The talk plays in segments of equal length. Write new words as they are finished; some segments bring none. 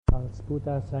Als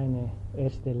Buddha seine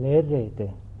erste Lehrrede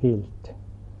hielt,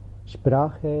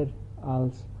 sprach er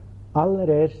als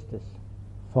allererstes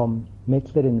vom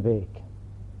mittleren Weg.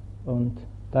 Und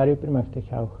darüber möchte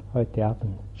ich auch heute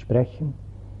Abend sprechen,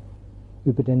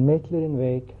 über den mittleren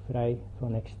Weg frei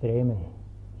von Extremen.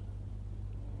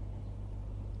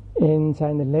 In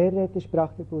seiner Lehrrede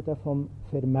sprach der Buddha vom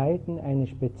Vermeiden einer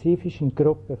spezifischen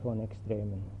Gruppe von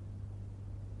Extremen.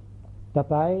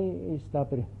 Dabei ist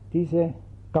aber diese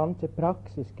ganze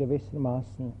Praxis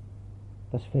gewissermaßen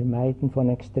das Vermeiden von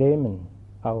Extremen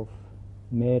auf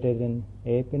mehreren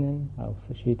Ebenen, auf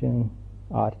verschiedenen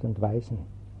Art und Weisen.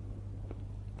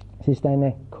 Es ist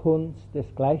eine Kunst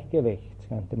des Gleichgewichts,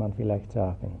 könnte man vielleicht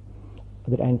sagen,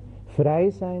 oder ein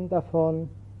Freisein davon,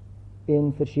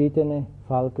 in verschiedene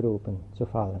Fallgruben zu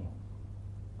fallen.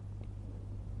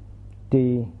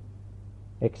 Die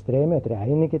Extreme oder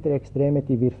einige der Extreme,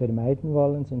 die wir vermeiden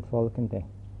wollen, sind folgende.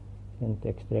 Sind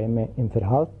Extreme im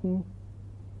Verhalten,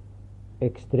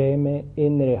 extreme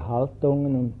innere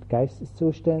Haltungen und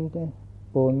Geisteszustände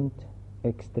und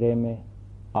extreme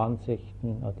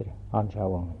Ansichten oder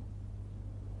Anschauungen.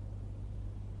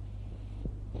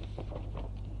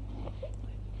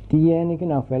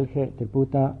 Diejenigen, auf welche der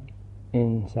Buddha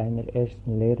in seiner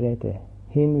ersten Lehrrede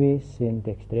hinwies, sind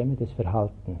Extreme des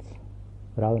Verhaltens,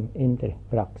 vor allem in der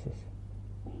Praxis.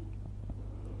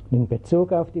 In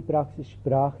Bezug auf die Praxis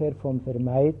sprach er vom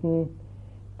Vermeiden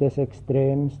des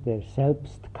Extrems der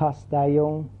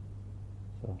Selbstkasteiung,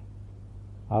 so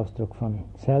Ausdruck von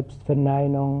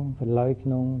Selbstverneinung,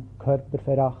 Verleugnung,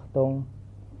 Körperverachtung,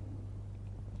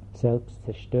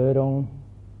 Selbstzerstörung,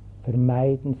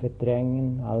 Vermeiden,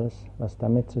 Verdrängen, alles, was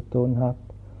damit zu tun hat,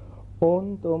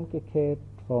 und umgekehrt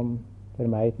vom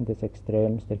Vermeiden des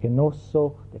Extrems der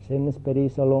Genusssucht, der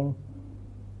Sinnesberieselung,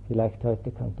 vielleicht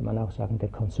heute könnte man auch sagen der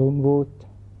Konsumwut.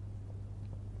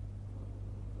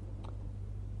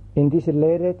 In dieser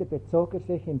Lehrrede bezog er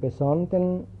sich im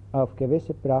Besonderen auf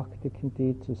gewisse Praktiken,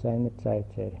 die zu seiner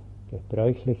Zeit sehr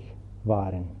gebräuchlich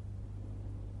waren.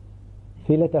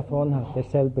 Viele davon hat er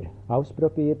selber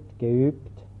ausprobiert,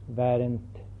 geübt, während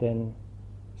den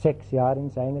 6 Jahren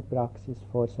seiner Praxis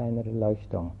vor seiner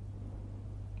Erleuchtung.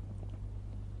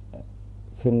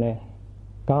 Für eine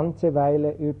ganze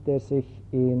Weile übte er sich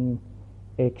in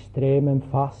extremem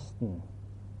Fasten.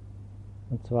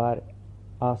 Und zwar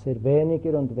aß er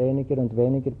weniger und weniger und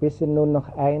weniger, bis er nur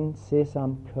noch ein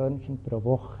Sesamkörnchen pro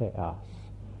Woche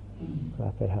aß. Ich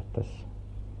glaube, er hat das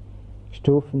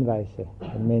stufenweise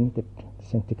vermindert. Das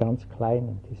sind die ganz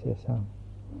kleinen, die Sesam.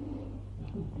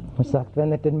 Er sagt,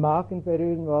 wenn er den Magen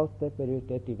berühren wollte, berührt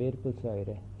er die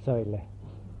Wirbelsäule.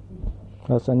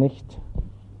 Also nicht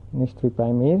wie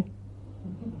bei mir.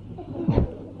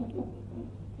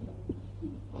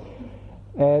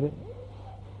 Er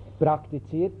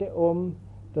praktizierte, um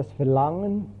das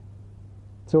Verlangen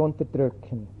zu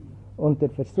unterdrücken. Und er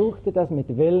versuchte das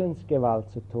mit Willensgewalt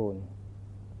zu tun.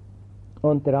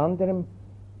 Unter anderem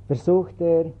versuchte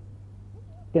er,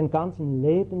 den ganzen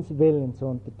Lebenswillen zu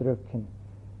unterdrücken,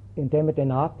 indem er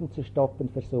den Atem zu stoppen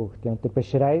versuchte. Und er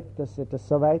beschreibt, dass er das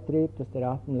so weit trieb, dass der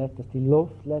Atem, dass die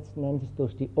Luft letzten Endes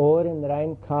durch die Ohren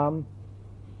reinkam,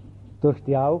 durch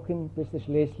die Augen, bis er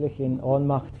schließlich in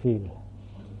Ohnmacht fiel.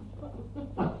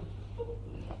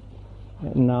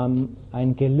 Er nahm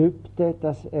ein Gelübde,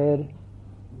 dass er,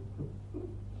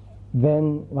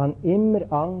 wann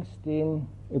immer Angst ihn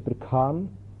überkam,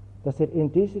 dass er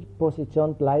in dieser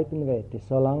Position bleiben werde,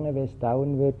 solange wie es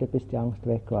dauern würde, bis die Angst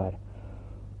weg war.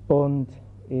 Und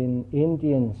in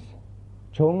Indiens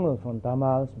Dschungel von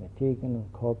damals mit Tigern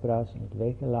und Kobras und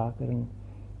Wegelagern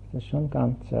muss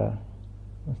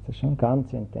das schon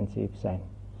ganz intensiv sein.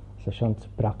 Also schon zu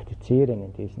praktizieren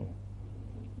in diesen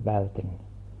Wäldern.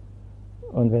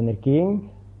 Und wenn er ging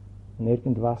und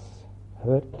irgendwas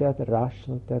hörte oder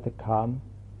raschelte oder kam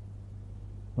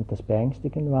und das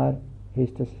beängstigend war,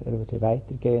 hieß es, er würde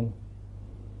weitergehen.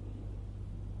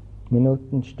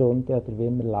 Minuten, Stunde oder wie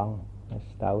immer lang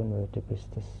es dauern würde,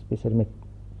 bis er mit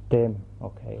dem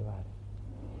okay war.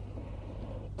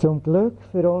 Zum Glück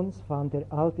für uns fand er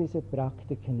all diese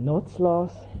Praktiken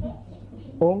nutzlos,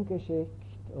 ungeschickt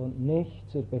und nicht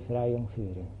zur Befreiung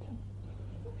führend.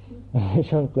 Er hat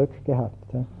schon Glück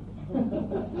gehabt. Ja?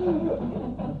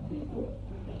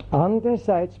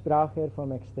 Andererseits sprach er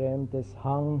vom Extrem des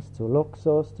Hangs zu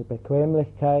Luxus, zu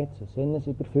Bequemlichkeit, zur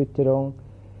Sinnesüberfütterung,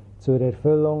 zur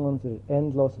Erfüllung unserer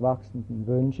endlos wachsenden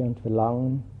Wünsche und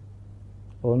Verlangen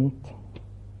und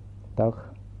auch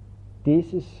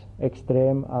dieses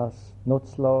Extrem als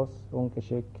nutzlos,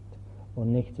 ungeschickt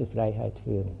und nicht zur Freiheit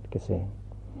führend gesehen.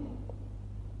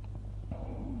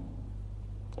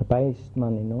 Dabei ist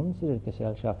man in unserer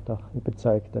Gesellschaft auch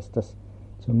überzeugt, dass das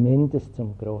zumindest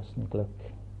zum großen Glück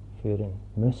führen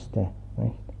müsste.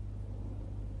 Nicht?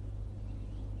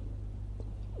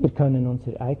 Wir können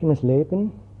unser eigenes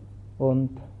Leben und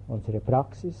unsere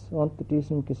Praxis unter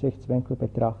diesem Gesichtswinkel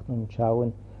betrachten und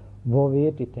schauen, wo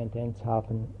wir die Tendenz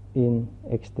haben, in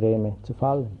Extreme zu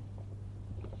fallen.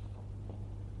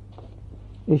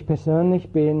 Ich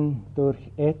persönlich bin durch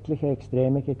etliche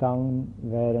Extreme gegangen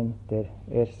während den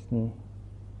ersten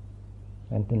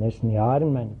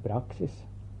Jahren meiner Praxis.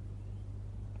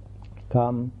 Ich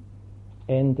kam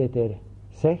Ende der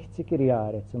 60er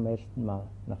Jahre zum ersten Mal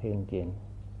nach Indien.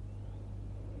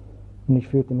 Und ich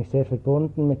fühlte mich sehr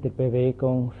verbunden mit der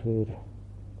Bewegung für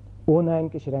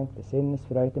uneingeschränkte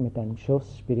Sinnesfreude mit einem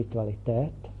Schuss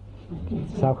Spiritualität.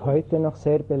 Das ist auch heute noch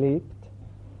sehr beliebt.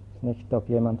 Ich weiß nicht, ob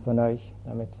jemand von euch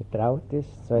damit vertraut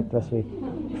ist. So etwas wie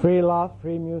Free Love,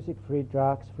 Free Music, Free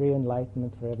Drugs, Free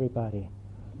Enlightenment for Everybody.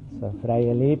 So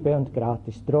freie Liebe und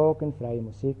gratis Drogen, freie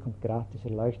Musik und gratis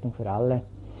Erleuchtung für alle.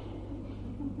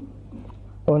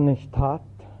 Und ich tat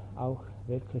auch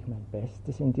wirklich mein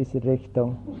Bestes in dieser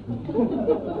Richtung.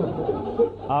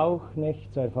 Auch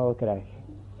nicht so erfolgreich.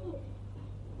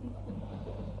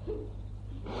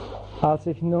 Als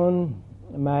ich nun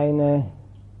meine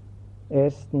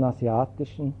ersten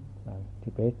asiatischen,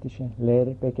 tibetischen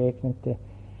Lehrer begegnete,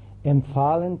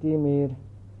 empfahlen die mir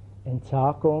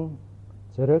Entsagung,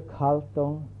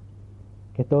 Zurückhaltung,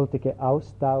 geduldige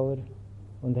Ausdauer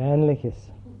und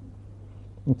Ähnliches.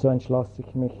 Und so entschloss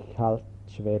ich mich halt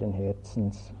schweren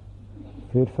Herzens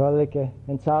für völlige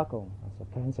Entsagung. Also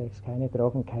kein Sex, keine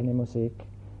Drogen, keine Musik,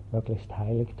 möglichst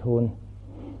heilig tun.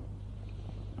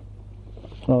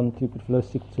 Und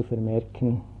überflüssig zu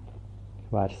vermerken,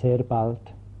 ich war sehr bald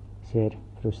sehr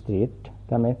frustriert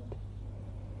damit.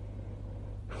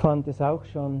 Ich fand es auch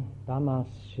schon damals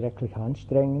schrecklich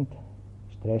anstrengend,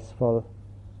 stressvoll,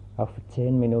 auch für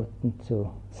 10 Minuten zu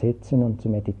sitzen und zu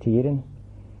meditieren.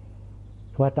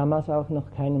 Ich war damals auch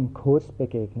noch keinem Kurs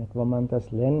begegnet, wo man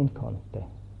das lernen konnte.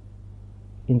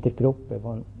 In der Gruppe,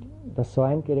 wo das so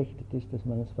eingerichtet ist, dass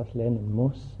man etwas lernen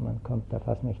muss. Man kommt da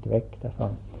fast nicht weg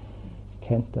davon.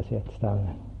 Kennt das jetzt alle.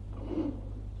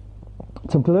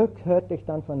 Zum Glück hörte ich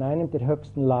dann von einem der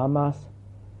höchsten Lamas,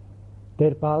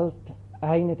 der bald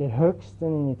eine der höchsten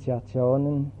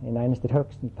Initiationen in eines der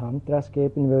höchsten Tantras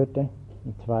geben würde.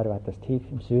 Und zwar war das tief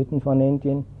im Süden von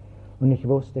Indien. Und ich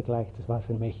wusste gleich, das war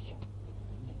für mich.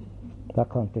 Da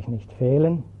konnte ich nicht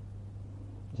fehlen.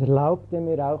 Es erlaubte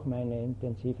mir auch meine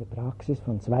intensive Praxis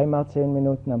von 2x 10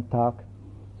 Minuten am Tag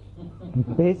ein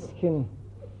bisschen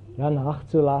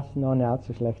nachzulassen, ohne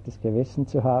allzu schlechtes Gewissen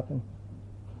zu haben.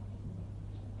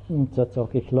 Und so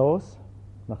zog ich los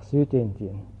nach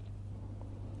Südindien.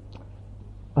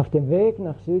 Auf dem Weg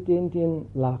nach Südindien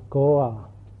lag Goa.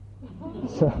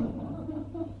 So.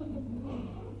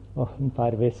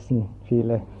 Offenbar wissen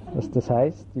viele, was das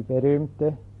heißt. Die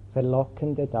berühmte,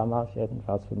 verlockende, damals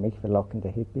jedenfalls für mich verlockende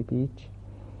Hippie Beach.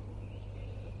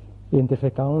 In der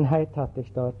Vergangenheit hatte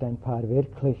ich dort ein paar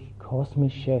wirklich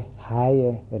kosmische,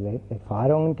 haie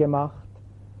Erfahrungen gemacht.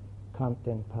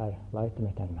 Kannte ein paar Leute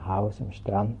mit einem Haus am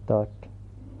Strand dort.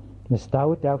 Und es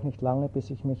dauerte auch nicht lange, bis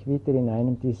ich mich wieder in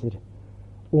einem dieser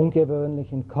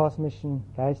ungewöhnlichen kosmischen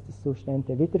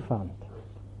Geisteszustände wiederfand.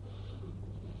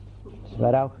 Es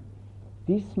war auch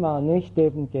diesmal nicht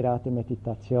eben gerade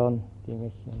Meditation, die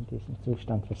mich in diesen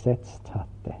Zustand versetzt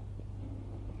hatte.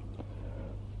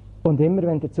 Und immer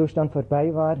wenn der Zustand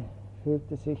vorbei war,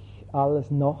 fühlte sich alles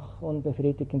noch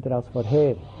unbefriedigender als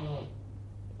vorher.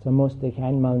 So musste ich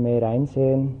einmal mehr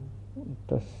einsehen,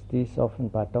 dass dies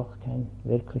offenbar doch kein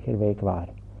wirklicher Weg war.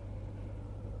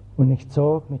 Und ich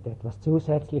zog mit etwas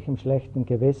zusätzlichem schlechtem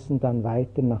Gewissen dann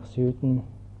weiter nach Süden,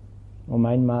 um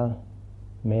einmal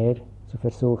mehr zu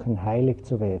versuchen, heilig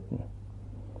zu werden.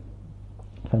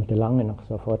 Ich könnte lange noch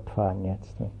so fortfahren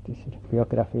jetzt mit dieser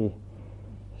Biografie.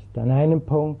 An einem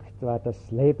Punkt war das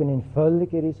Leben in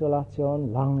völliger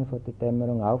Isolation, lange vor der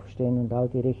Dämmerung aufstehen und all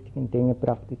die richtigen Dinge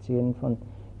praktizieren, von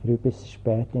früh bis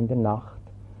spät in der Nacht.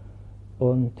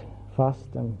 Und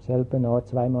fast am selben Ort,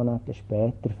 2 Monate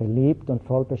später, verliebt und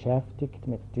voll beschäftigt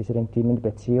mit dieser intimen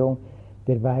Beziehung,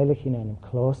 derweil ich in einem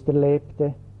Kloster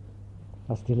lebte,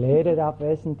 als die Lehrer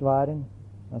abwesend waren,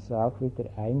 also auch wieder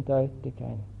eindeutig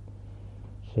ein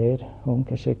sehr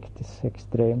ungeschicktes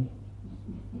Extrem.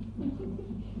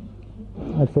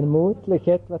 Also vermutlich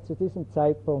etwa zu diesem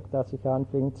Zeitpunkt, als ich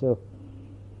anfing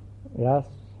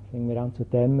fing mir an zu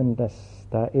dämmern, dass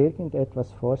da irgendetwas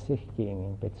vor sich ging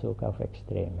in Bezug auf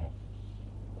Extreme.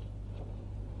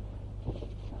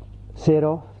 Sehr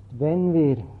oft, wenn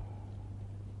wir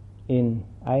in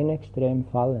ein Extrem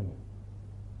fallen,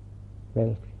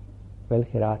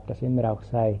 welcher Art das immer auch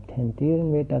sei,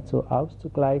 tendieren wir dazu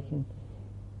auszugleichen,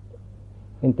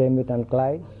 indem wir dann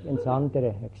gleich ins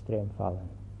andere Extrem fallen.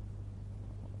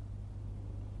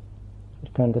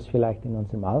 Wir können das vielleicht in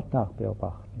unserem Alltag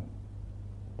beobachten.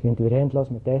 Sind wir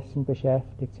endlos mit Essen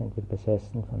beschäftigt, sind wir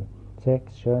besessen von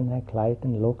Sex, Schönheit,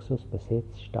 Kleidern, Luxus,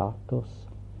 Besitz, Status.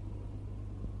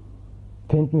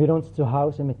 Finden wir uns zu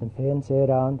Hause mit dem Fernseher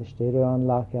an, der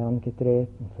Stereoanlage angedreht,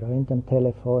 ein Freund am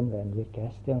Telefon, während wir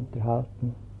Gäste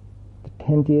unterhalten. Da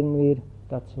tendieren wir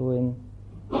dazu, in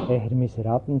eher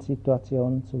miserablen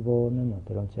Situationen zu wohnen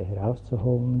oder uns eher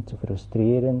auszuhungern, zu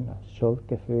frustrieren, aus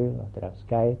Schuldgefühl oder aus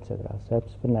Geiz oder aus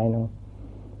Selbstverneinung.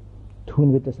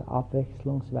 Tun wir das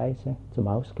abwechslungsweise zum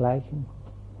Ausgleichen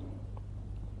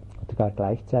oder gar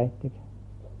gleichzeitig?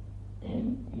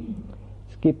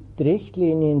 Es gibt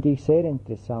Richtlinien, die ich sehr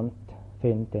interessant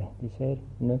finde, die sehr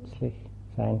nützlich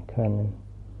sein können,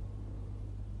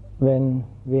 wenn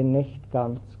wir nicht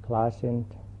ganz klar sind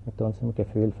mit unserem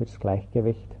Gefühl fürs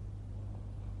Gleichgewicht.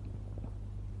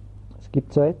 Es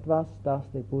gibt so etwas, das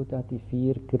der Buddha die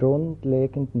 4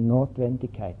 grundlegenden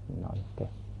Notwendigkeiten nannte.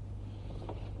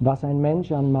 Was ein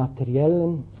Mensch an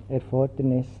materiellen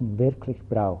Erfordernissen wirklich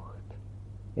braucht,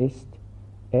 ist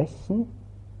Essen,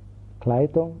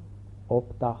 Kleidung,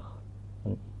 Obdach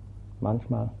und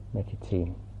manchmal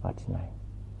Medizin, Arznei.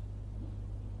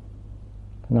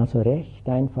 Kann also recht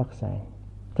einfach sein.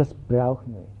 Das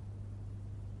brauchen wir.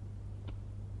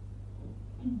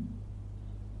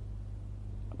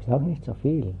 Aber es ist auch nicht so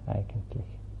viel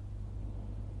eigentlich.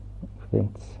 Ich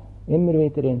finde es immer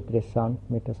wieder interessant,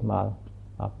 mir das mal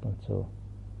ab und zu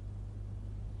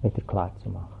wieder klar zu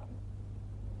machen.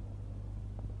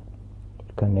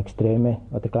 Wir können Extreme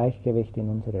oder Gleichgewicht in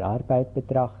unserer Arbeit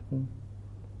betrachten.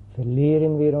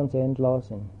 Verlieren wir uns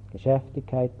endlos in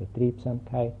Geschäftigkeit,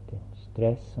 Betriebsamkeit, in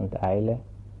Stress und Eile?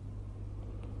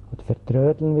 Oder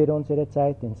vertrödeln wir unsere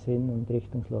Zeit in Sinn- und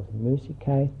richtungsloser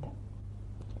Müßigkeit?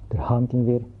 Oder handeln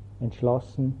wir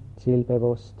entschlossen,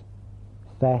 zielbewusst,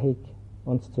 fähig,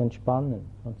 uns zu entspannen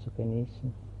und zu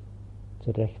genießen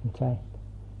zur rechten Zeit?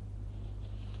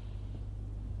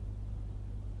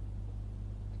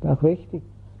 Es ist auch wichtig,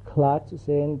 klar zu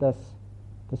sehen, dass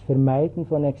das Vermeiden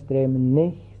von Extremen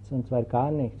nichts, und zwar gar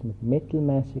nichts, mit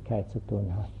Mittelmäßigkeit zu tun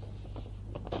hat.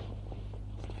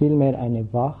 Es ist vielmehr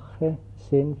eine wache,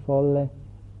 sinnvolle,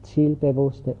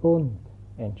 zielbewusste und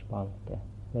entspannte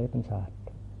Lebensart.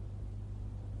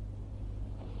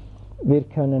 Wir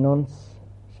können uns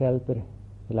selber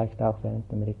vielleicht auch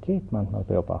während dem Retreat manchmal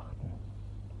beobachten.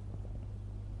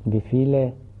 Wie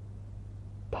viele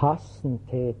Tassen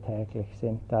Tee täglich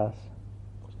sind das?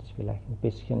 Ist das vielleicht ein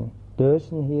bisschen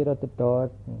Dösen hier oder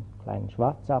dort, einen kleinen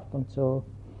Schwatz ab und zu?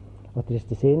 Oder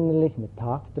ist es innerlich mit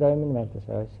Tagträumen, weil das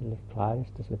äußerlich klar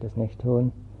ist, dass wir das nicht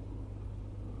tun?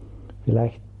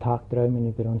 Vielleicht Tagträumen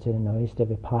über unsere neueste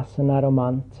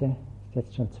Vipassana-Romanze. Ist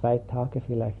jetzt schon 2 Tage,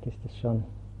 vielleicht ist das schon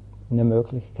eine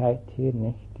Möglichkeit hier,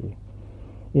 nicht? Die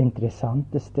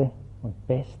interessanteste und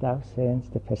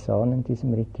bestaussehendste Person in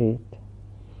diesem Retreat.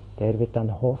 Der wird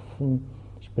dann hoffen,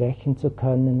 sprechen zu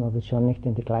können, weil wir schon nicht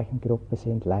in der gleichen Gruppe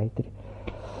sind, leider.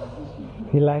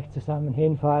 Vielleicht zusammen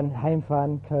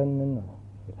heimfahren können, oder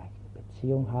vielleicht eine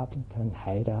Beziehung haben können,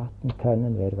 heiraten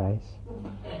können, wer weiß.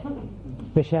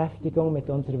 Beschäftigung mit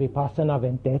unserer Vipassana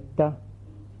Vendetta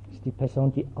ist die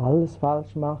Person, die alles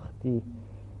falsch macht, die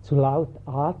zu laut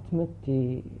atmet,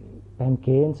 die beim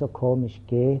Gehen so komisch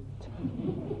geht,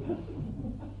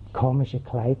 komische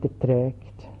Kleider trägt.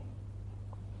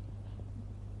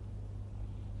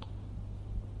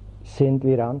 Sind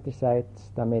wir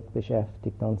andererseits damit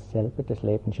beschäftigt, uns selber das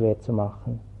Leben schwer zu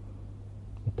machen,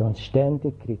 mit uns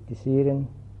ständig kritisieren,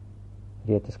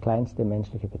 für jedes kleinste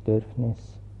menschliche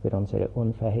Bedürfnis, für unsere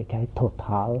Unfähigkeit,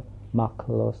 total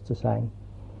makellos zu sein.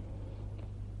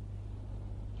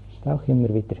 Ist auch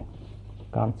immer wieder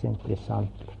ganz interessant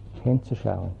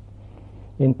hinzuschauen.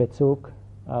 In Bezug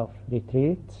auf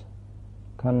Retreats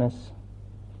kann es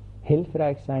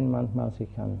hilfreich sein, manchmal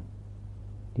sich an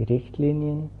die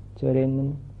Richtlinien zu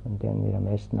erinnern, von denen wir am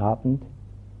ersten Abend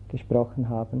gesprochen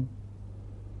haben.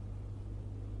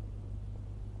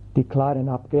 Die klaren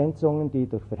Abgrenzungen, die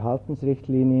durch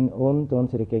Verhaltensrichtlinien und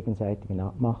unsere gegenseitigen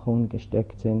Abmachungen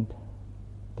gesteckt sind.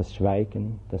 Das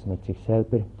Schweigen, das mit sich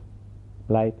selber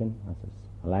bleiben, also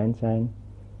das Alleinsein,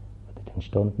 oder den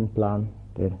Stundenplan,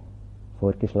 der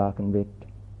vorgeschlagen wird.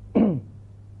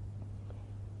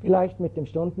 Vielleicht mit dem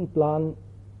Stundenplan,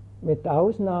 mit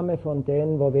Ausnahme von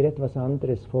denen, wo wir etwas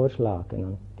anderes vorschlagen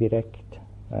und direkt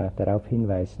darauf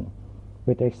hinweisen,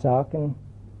 würde ich sagen,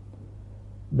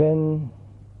 wenn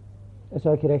es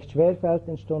euch recht schwer fällt,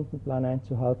 den Stundenplan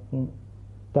einzuhalten,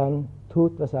 dann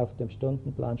tut, was auf dem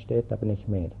Stundenplan steht, aber nicht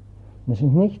mehr. Wenn es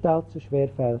nicht allzu schwer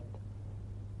fällt,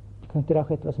 könnt ihr auch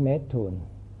etwas mehr tun.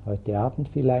 Heute Abend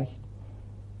vielleicht.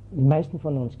 Die meisten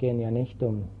von uns gehen ja nicht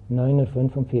um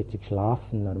 9:45 Uhr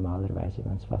schlafen normalerweise,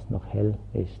 wenn es fast noch hell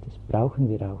ist. Das brauchen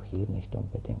wir auch hier nicht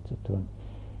unbedingt zu tun,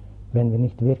 wenn wir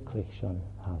nicht wirklich schon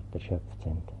halt erschöpft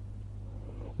sind.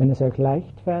 Wenn es euch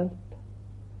leicht fällt,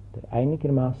 oder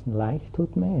einigermaßen leicht,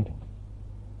 tut mehr.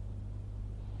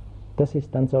 Das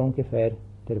ist dann so ungefähr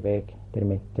der Weg der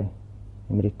Mitte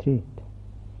im Retreat.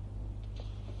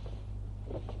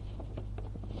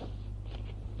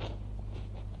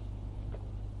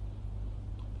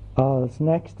 Als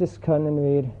nächstes können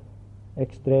wir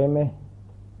Extreme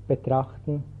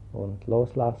betrachten und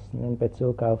loslassen in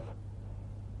Bezug auf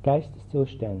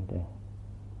Geisteszustände,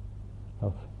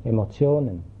 auf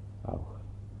Emotionen auch.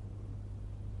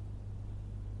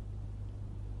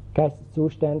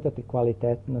 Geisteszustände oder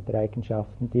Qualitäten oder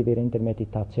Eigenschaften, die wir in der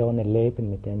Meditation erleben,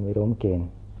 mit denen wir umgehen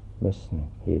müssen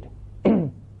hier.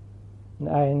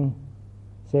 Ein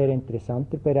sehr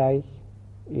interessanter Bereich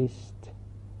ist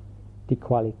die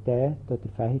Qualität oder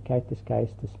Fähigkeit des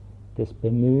Geistes des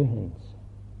Bemühens,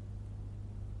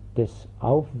 des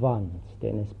Aufwands,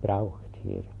 den es braucht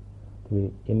hier,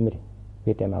 wie immer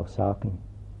wir dem auch sagen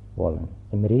wollen,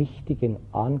 im richtigen,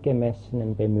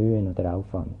 angemessenen Bemühen oder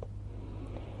Aufwand.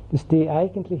 Das ist die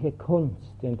eigentliche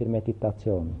Kunst in der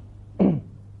Meditation,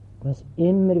 was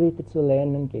immer wieder zu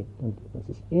lernen gibt und was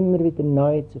es immer wieder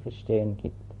neu zu verstehen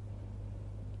gibt.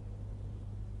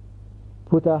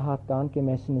 Buddha hat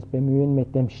angemessenes Bemühen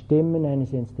mit dem Stimmen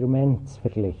eines Instruments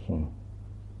verglichen.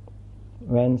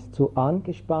 Wenn es zu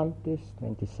angespannt ist,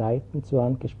 wenn die Saiten zu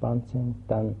angespannt sind,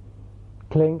 dann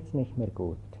klingt es nicht mehr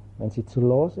gut. Wenn sie zu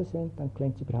lose sind, dann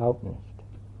klingt es überhaupt nicht.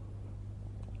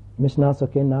 Wir müssen also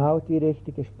genau die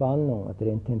richtige Spannung oder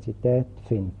Intensität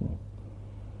finden.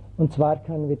 Und zwar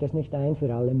können wir das nicht ein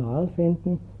für alle Mal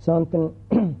finden, sondern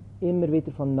immer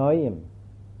wieder von Neuem,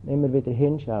 immer wieder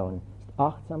hinschauen.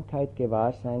 Achtsamkeit,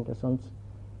 Gewahrsein, das uns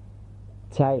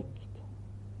zeigt,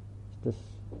 das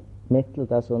Mittel,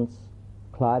 das uns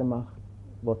klar macht,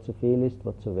 wo zu viel ist,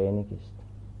 wo zu wenig ist,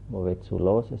 wo wir zu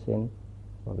lose sind,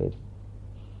 wo wir ein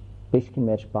bisschen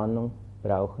mehr Spannung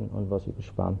brauchen und was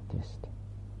überspannt ist.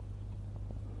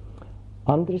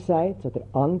 Andererseits oder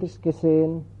anders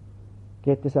gesehen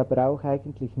geht es aber auch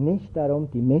eigentlich nicht darum,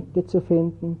 die Mitte zu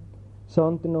finden,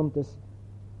 sondern um das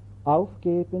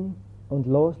Aufgeben und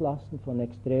Loslassen von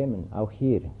Extremen, auch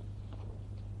hier.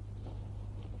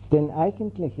 Denn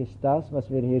eigentlich ist das, was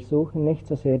wir hier suchen, nicht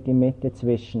so sehr die Mitte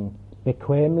zwischen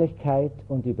Bequemlichkeit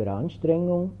und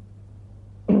Überanstrengung,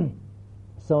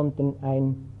 sondern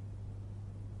ein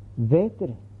weder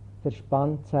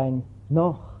verspannt sein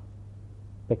noch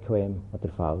bequem oder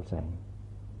faul sein,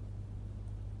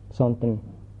 sondern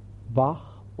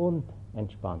wach und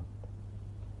entspannt.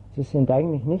 Es sind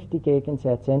eigentlich nicht die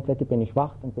Gegensätze, entweder bin ich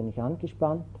wach, dann bin ich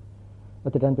angespannt,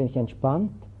 oder dann bin ich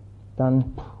entspannt, dann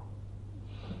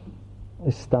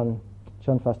ist es dann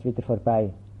schon fast wieder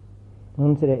vorbei.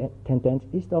 Unsere Tendenz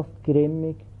ist oft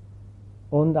grimmig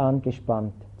und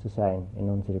angespannt zu sein in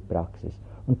unserer Praxis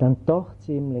und dann doch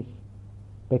ziemlich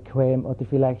bequem oder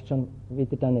vielleicht schon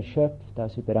wieder dann erschöpft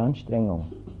aus Überanstrengung.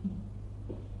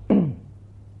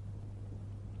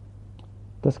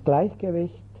 Das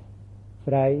Gleichgewicht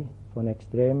frei von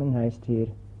Extremen heißt hier,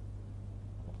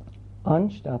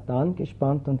 anstatt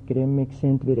angespannt und grimmig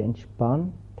sind wir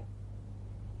entspannt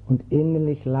und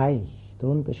innerlich leicht,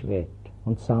 unbeschwert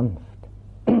und sanft.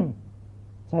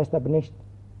 Das heißt aber nicht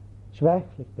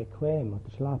schwächlich, bequem oder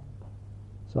schlapp,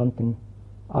 sondern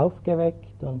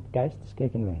aufgeweckt und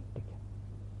geistesgegenwärtig.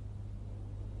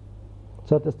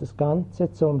 So dass das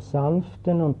Ganze zum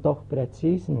sanften und doch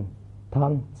präzisen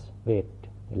Tanz wird,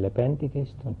 der lebendig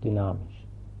ist und dynamisch.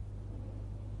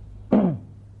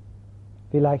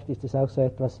 Vielleicht ist es auch so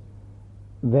etwas,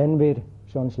 wenn wir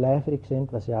schon schläfrig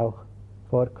sind, was ja auch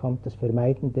vorkommt, das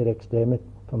Vermeiden der Extreme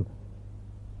vom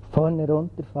vorne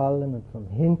runterfallen und von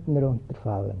hinten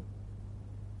runterfallen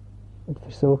und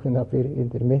versuchen, ob wir in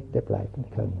der Mitte bleiben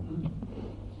können.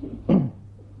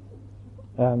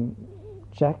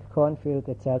 Jack Cornfield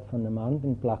erzählt von einem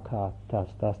anderen Plakat als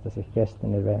das ich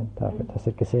gestern erwähnt habe, das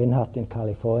er gesehen hat in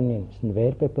Kalifornien. Das ist ein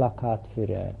Werbeplakat für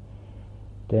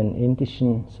den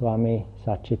indischen Swami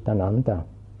Satchitananda.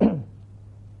 Ein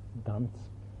ganz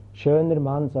schöner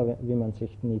Mann, so wie man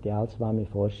sich den Ideal-Swami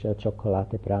vorstellt,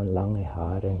 schokoladebraun, lange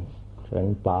Haare,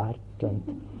 schönen Bart und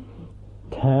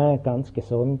ganz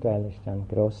gesund, weil er ist ein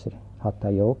großer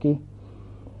Hatha-Yogi.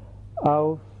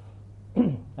 Auf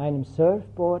einem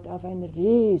Surfboard auf einer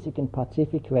riesigen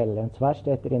Pazifikwelle. Und zwar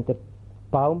steht er in der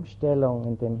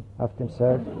Baumstellung auf dem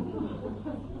Surfboard.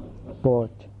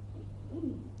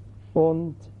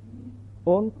 Und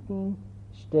unten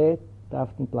steht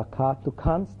auf dem Plakat, du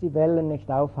kannst die Wellen nicht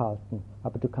aufhalten,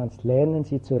 aber du kannst lernen,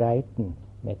 sie zu reiten.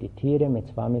 Meditiere mit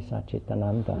Swami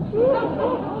Satchitananda.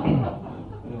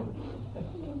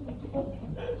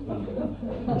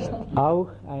 Ist auch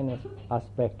ein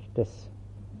Aspekt des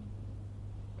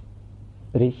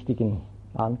richtigen,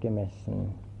 angemessenen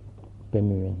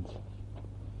Bemühens.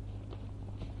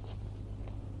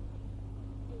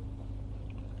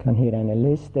 Ich kann hier eine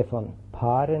Liste von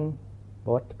Paaren,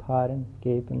 Wortpaaren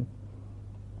geben,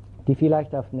 die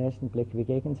vielleicht auf den ersten Blick wie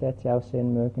Gegensätze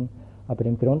aussehen mögen, aber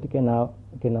im Grunde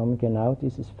genommen genau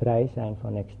dieses Freisein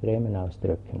von Extremen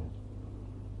ausdrücken.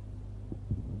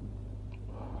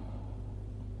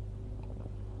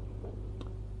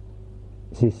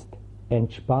 Es ist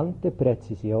entspannte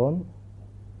Präzision,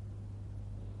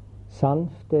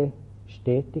 sanfte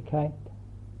Stetigkeit,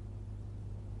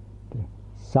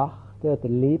 sachte oder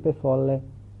liebevolle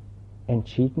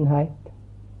Entschiedenheit,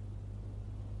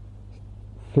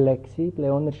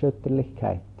 flexible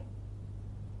Unerschütterlichkeit.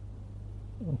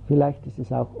 Und vielleicht ist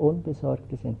es auch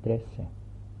unbesorgtes Interesse.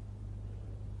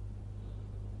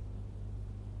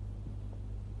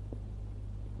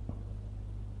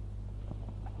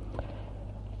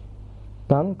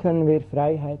 Dann können wir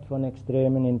Freiheit von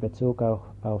Extremen in Bezug auch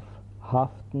auf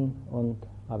Haften und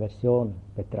Aversion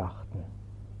betrachten.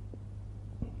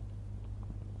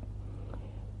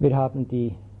 Wir haben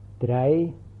die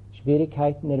 3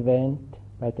 Schwierigkeiten erwähnt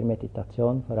bei der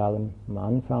Meditation, vor allem am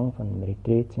Anfang von dem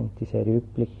Retreat sind die sehr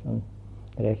üblich und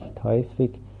recht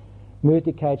häufig.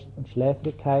 Müdigkeit und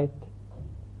Schläfrigkeit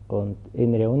und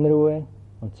innere Unruhe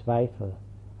und Zweifel.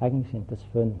 Eigentlich sind das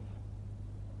 5.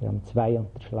 Wir haben 2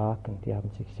 unterschlagen, die haben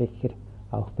sich sicher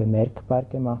auch bemerkbar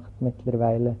gemacht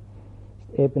mittlerweile.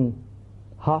 Ist eben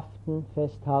Haften,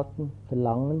 Festhalten,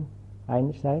 Verlangen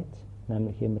einerseits,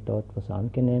 nämlich immer dort, wo es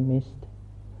angenehm ist,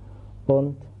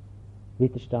 und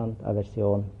Widerstand,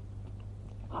 Aversion,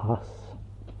 Hass.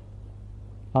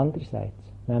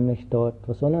 Andererseits, nämlich dort,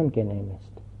 wo es unangenehm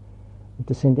ist. Und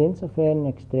das sind insofern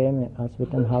Extreme, als wir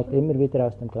dann halt immer wieder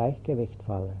aus dem Gleichgewicht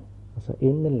fallen, also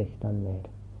innerlich dann mehr.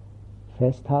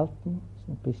 Festhalten,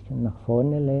 ein bisschen nach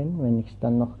vorne lehnen, wenn ich es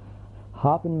dann noch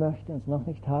haben möchte und es noch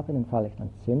nicht habe, dann falle ich dann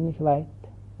ziemlich weit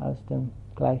aus dem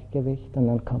Gleichgewicht und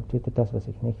dann kommt wieder das, was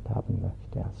ich nicht haben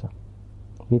möchte. Also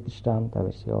Widerstand,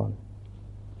 Aversion,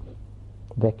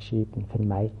 wegschieben,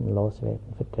 vermeiden,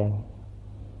 loswerden, verdrängen.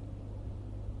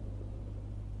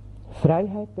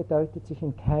 Freiheit bedeutet sich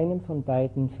in keinem von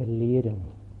beiden verlieren.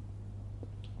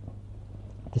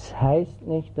 Das heißt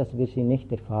nicht, dass wir sie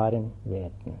nicht erfahren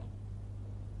werden.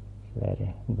 Das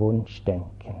wäre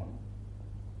Wunschdenken.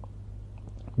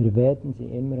 Wir werden sie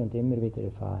immer und immer wieder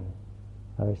erfahren.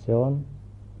 Aversion,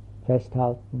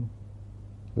 festhalten,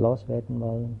 loswerden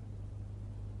wollen,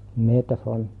 mehr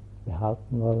davon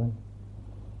behalten wollen.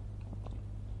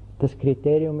 Das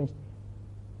Kriterium ist,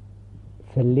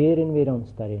 verlieren wir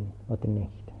uns darin oder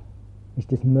nicht?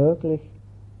 Ist es möglich,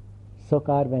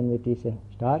 sogar wenn wir diese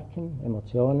starken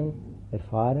Emotionen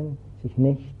erfahren, sich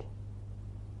nicht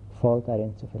voll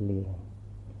darin zu verlieren?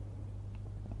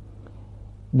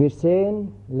 Wir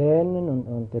sehen, lernen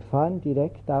und erfahren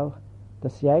direkt auch,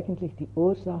 dass sie eigentlich die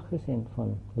Ursache sind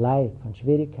von Leid, von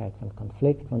Schwierigkeit, von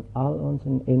Konflikt, von all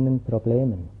unseren inneren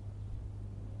Problemen.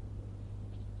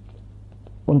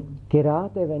 Und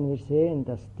gerade wenn wir sehen,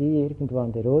 dass die irgendwo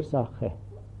an der Ursache,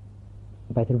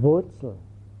 bei der Wurzel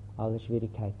aller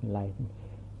Schwierigkeiten leiden,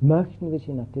 möchten wir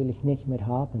sie natürlich nicht mehr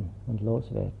haben und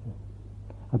loswerden.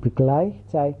 Aber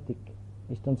gleichzeitig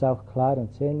ist uns auch klar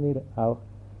und sehen wir auch,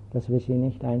 dass wir sie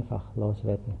nicht einfach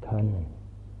loswerden können.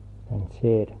 Ein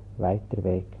sehr weiter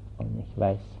Weg und ich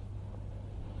weiß,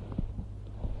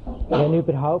 wenn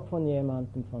überhaupt von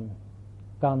jemandem, von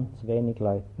ganz wenig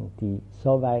Leuten, die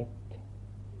so weit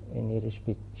in ihrer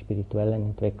spirituellen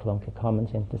Entwicklung gekommen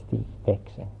sind, dass die weg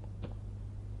sind.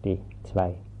 Die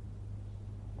 2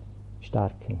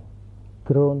 starken,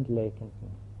 grundlegenden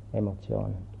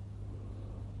Emotionen.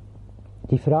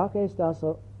 Die Frage ist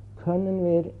also, können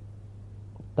wir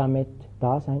damit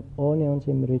da sein, ohne uns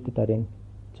immer wieder darin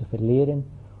zu verlieren,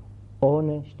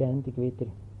 ohne ständig wieder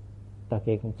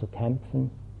dagegen zu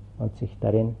kämpfen und sich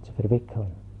darin zu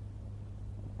verwickeln?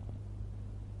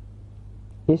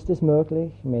 Ist es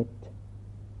möglich, mit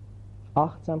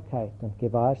Achtsamkeit und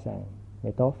Gewahrsein,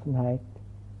 mit Offenheit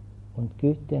und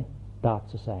Güte da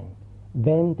zu sein,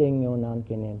 wenn Dinge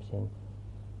unangenehm sind,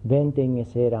 wenn Dinge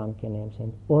sehr angenehm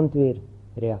sind und wir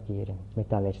reagieren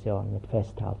mit Aversion, mit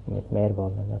Festhalten, mit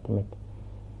Mehrwollen oder mit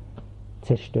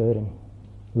Zerstören,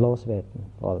 loswerden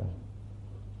wollen?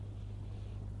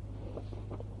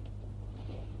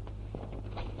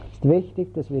 ist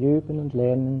wichtig, dass wir üben und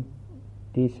lernen,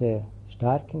 diese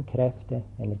starken Kräfte,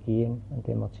 Energien und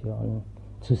Emotionen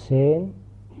zu sehen,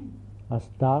 als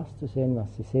das zu sehen,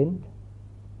 was sie sind,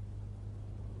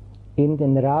 in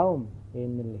den Raum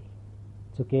innerlich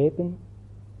zu geben,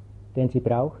 den sie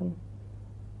brauchen,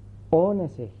 ohne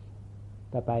sich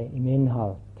dabei im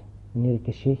Inhalt, in ihrer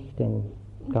Geschichte, im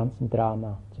ganzen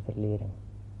Drama zu verlieren.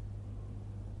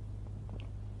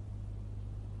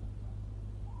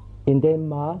 In dem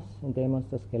Maß, in dem uns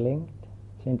das gelingt,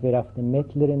 sind wir auf dem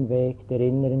mittleren Weg der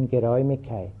inneren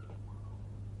Geräumigkeit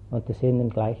und des inneren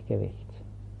Gleichgewichts.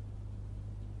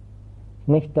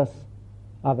 Nicht, dass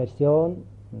Aversion,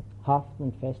 Haften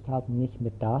und Festhalten nicht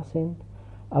mehr da sind,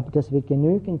 aber dass wir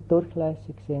genügend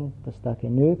durchlässig sind, dass da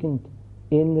genügend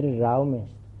innerer Raum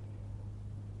ist,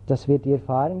 dass wir die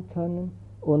erfahren können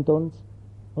und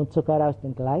sogar aus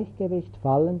dem Gleichgewicht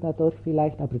fallen dadurch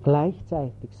vielleicht, aber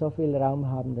gleichzeitig so viel Raum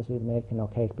haben, dass wir merken,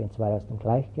 okay, ich bin zwar aus dem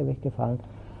Gleichgewicht gefallen,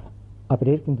 aber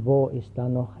irgendwo ist da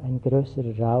noch ein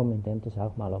größerer Raum, in dem das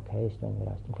auch mal okay ist, wenn wir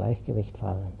aus dem Gleichgewicht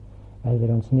fallen, weil wir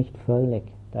uns nicht völlig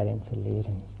darin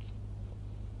verlieren.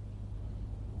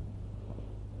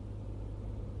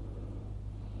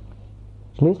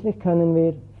 Schließlich können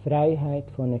wir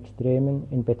Freiheit von Extremen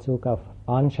in Bezug auf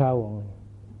Anschauungen,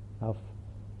 auf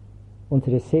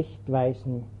unsere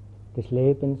Sichtweisen des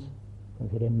Lebens,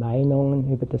 unsere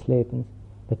Meinungen über das Leben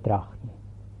betrachten.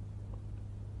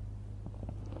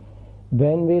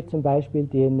 Wenn wir zum Beispiel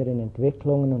die inneren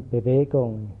Entwicklungen und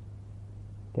Bewegungen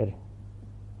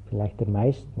vielleicht der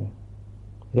meisten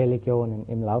Religionen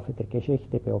im Laufe der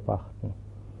Geschichte beobachten,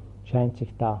 scheint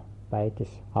sich da beides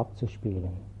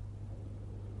abzuspielen.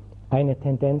 Eine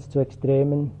Tendenz zu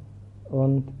Extremen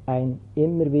und ein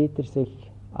immer wieder sich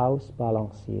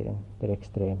Ausbalancieren der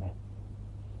Extreme.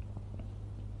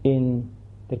 In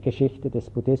der Geschichte des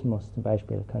Buddhismus zum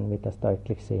Beispiel können wir das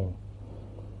deutlich sehen.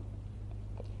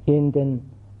 In den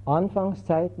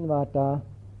Anfangszeiten war da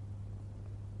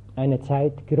eine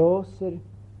Zeit großer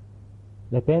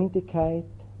Lebendigkeit,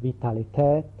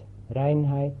 Vitalität,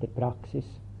 Reinheit der Praxis.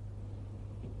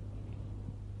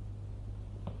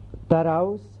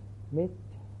 Daraus mit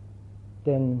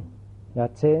den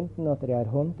Jahrzehnten oder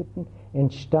Jahrhunderten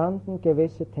entstanden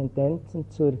gewisse Tendenzen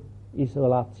zur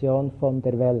Isolation von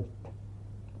der Welt,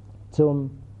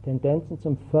 Tendenzen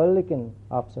zum völligen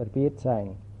Absorbiertsein,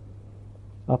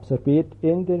 absorbiert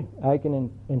in der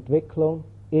eigenen Entwicklung,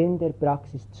 in der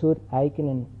Praxis zur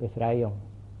eigenen Befreiung.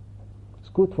 Das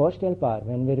ist gut vorstellbar,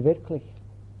 wenn wir wirklich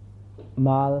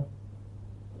mal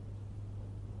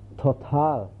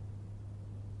total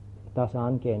das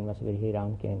angehen, was wir hier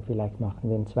angehen. Vielleicht machen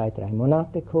wir einen 2-3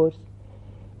 Monate Kurs,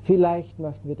 vielleicht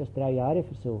möchten wir das 3 Jahre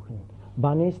versuchen.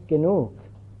 Wann ist genug?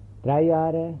 3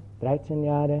 Jahre, 13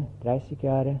 Jahre, 30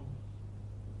 Jahre?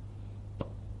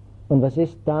 Und was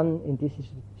ist dann in dieser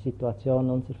Situation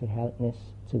unser Verhältnis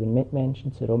zu den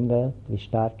Mitmenschen, zur Umwelt? Wie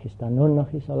stark ist da nur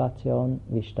noch Isolation?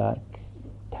 Wie stark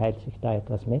teilt sich da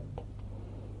etwas mit?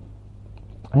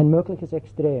 Ein mögliches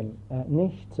Extrem,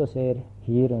 nicht so sehr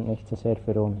hier und nicht so sehr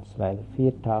für uns, weil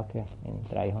 4 Tage in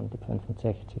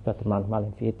 365 oder manchmal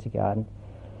in 40 Jahren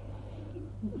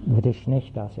würde ich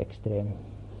nicht als extrem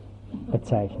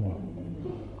bezeichnen.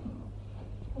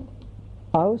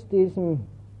 Aus dieser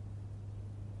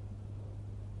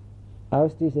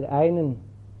einen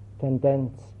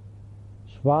Tendenz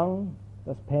schwang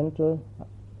das Pendel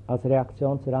als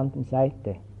Reaktion zur anderen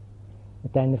Seite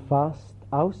mit einer fast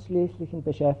ausschließlichen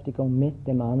Beschäftigung mit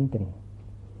dem anderen,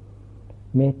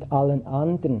 mit allen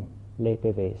anderen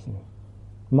Lebewesen,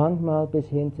 manchmal bis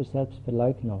hin zur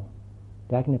Selbstverleugnung.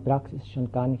 Die eigene Praxis ist schon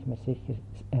gar nicht mehr sicher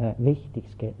wichtig,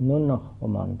 es geht nur noch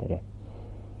um andere.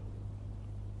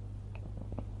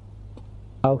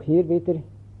 Auch hier wieder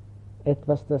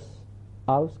etwas, das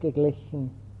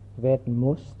ausgeglichen werden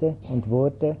musste und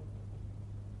wurde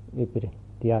über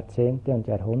die Jahrzehnte und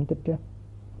Jahrhunderte.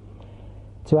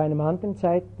 Zu einem anderen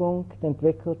Zeitpunkt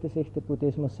entwickelte sich der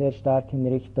Buddhismus sehr stark in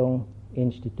Richtung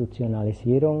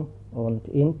Institutionalisierung und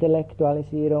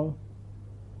Intellektualisierung,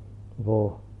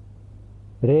 wo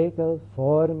Regel,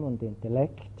 Form und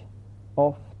Intellekt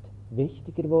oft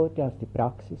wichtiger wurde als die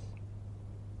Praxis,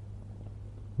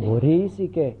 wo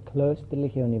riesige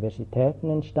klösterliche Universitäten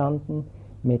entstanden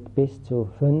mit bis zu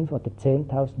 5.000 oder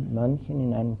 10.000 Mönchen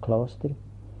in einem Kloster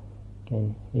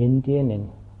in Indien, in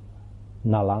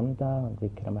Nalanda und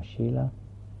Vikramashila.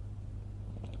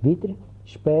 Wieder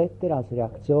später als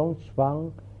Reaktion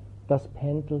schwang das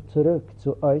Pendel zurück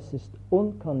zu äußerst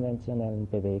unkonventionellen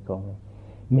Bewegungen,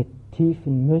 mit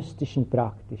tiefen mystischen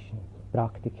Praktiken,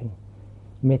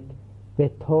 mit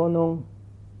Betonung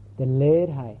der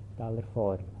Leerheit aller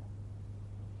Form.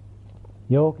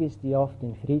 Yogis, die oft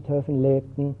in Friedhöfen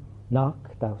lebten,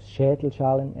 nackt aus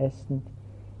Schädelschalen essend,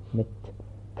 mit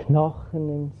Knochen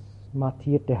ins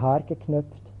mattierte Haar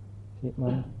geknüpft, sieht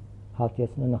man halt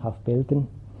jetzt nur noch auf Bildern,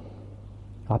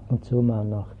 ab und zu mal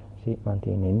noch sieht man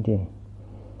die in Indien.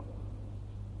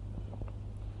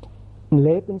 Ein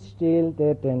Lebensstil,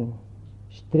 der den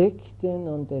strikten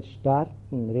und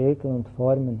erstarrten Regeln und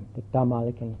Formen der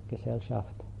damaligen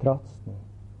Gesellschaft trotzten.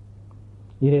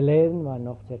 Ihre Lehren waren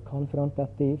oft sehr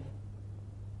konfrontativ.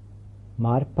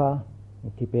 Marpa,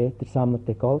 ein Tibeter,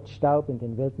 sammelte Goldstaub in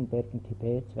den wilden Bergen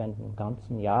Tibets während einem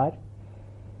ganzen Jahr,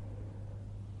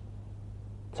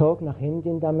 zog nach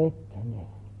Indien damit, eine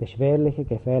beschwerliche,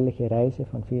 gefährliche Reise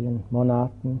von vielen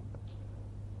Monaten,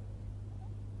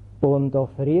 und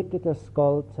offerierte das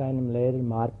Gold seinem Lehrer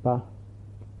Marpa.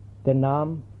 Der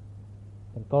nahm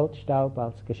den Goldstaub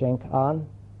als Geschenk an,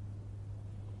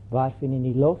 warf ihn in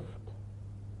die Luft,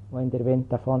 wohin der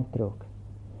Wind davontrug.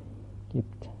 Es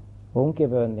gibt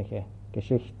ungewöhnliche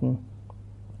Geschichten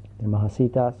der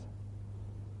Mahasiddhas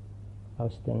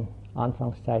aus den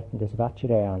Anfangszeiten des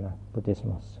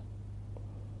Vajrayana-Buddhismus.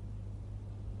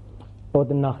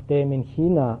 Oder nachdem in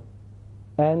China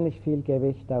ähnlich viel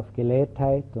Gewicht auf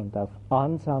Gelehrtheit und auf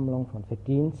Ansammlung von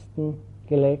Verdiensten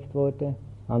gelegt wurde,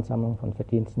 Ansammlung von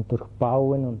Verdiensten durch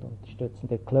Bauen und Unterstützen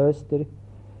der Klöster,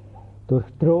 durch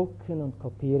Drucken und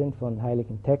Kopieren von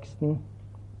heiligen Texten,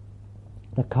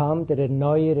 da kam der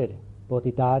Erneuerer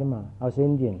Bodhidharma aus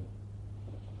Indien.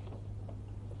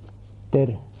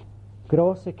 Der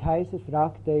große Kaiser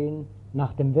fragte ihn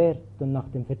nach dem Wert und nach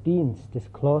dem Verdienst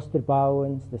des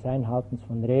Klosterbauens, des Einhaltens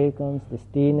von Regeln,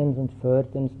 des Dienens und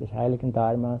Förderns des heiligen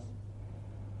Dharmas.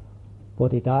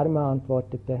 Bodhidharma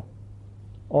antwortete: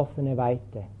 offene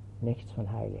Weite, nichts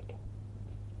von heilig.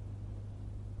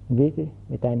 Und wieder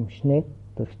mit einem Schnitt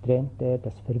durchtrennte er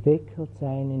das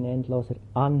Verwickeltsein in endloser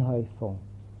Anhäufung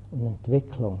und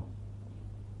Entwicklung.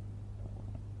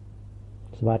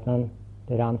 Das war dann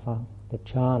der Anfang der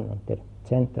Chan und der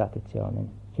Zen-Tradition in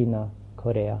China,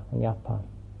 Korea und Japan.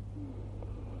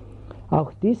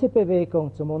 Auch diese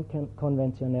Bewegung zum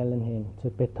Unkonventionellen hin,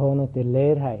 zur Betonung der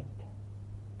Leerheit,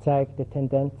 zeigte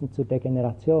Tendenzen zur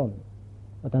Degeneration,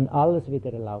 wo dann alles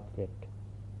wieder erlaubt wird.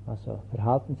 Also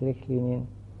Verhaltensrichtlinien,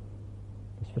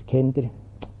 das für Kinder,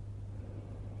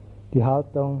 die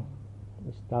Haltung,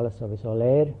 ist alles sowieso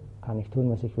leer, kann ich tun,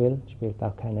 was ich will, spielt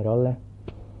auch keine Rolle.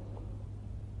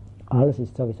 Alles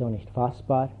ist sowieso nicht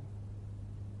fassbar.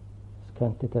 Was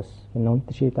könnte das für einen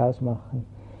Unterschied ausmachen?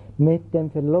 Mit dem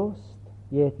Verlust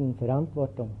jeden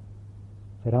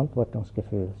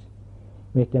Verantwortungsgefühls,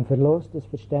 mit dem Verlust des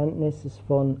Verständnisses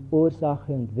von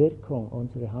Ursache und Wirkung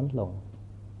unserer Handlung,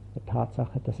 der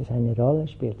Tatsache, dass es eine Rolle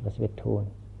spielt, was wir tun,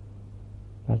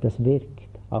 weil das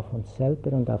wirkt auf uns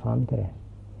selber und auf andere,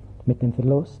 mit dem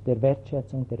Verlust der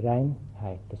Wertschätzung der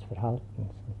Reinheit des Verhaltens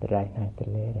und der Reinheit der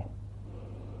Lehre.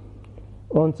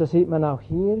 Und so sieht man auch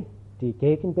hier die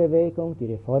Gegenbewegung, die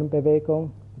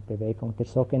Reformbewegung, die Bewegung der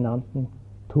sogenannten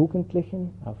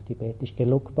Tugendlichen, auf Tibetisch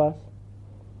Gelugpas,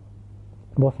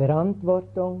 wo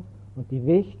Verantwortung und die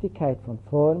Wichtigkeit von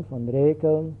Form, von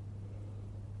Regeln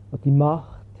und die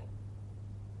Macht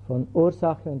von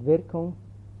Ursache und Wirkung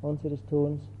unseres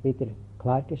Tuns wieder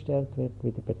klargestellt wird,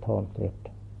 wieder betont wird.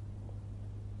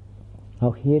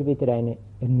 Auch hier wieder eine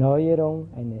Erneuerung,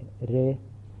 eine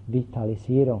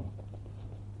Revitalisierung.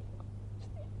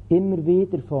 Immer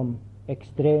wieder vom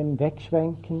Extrem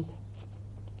wegschwenkend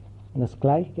und das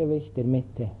Gleichgewicht der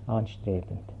Mitte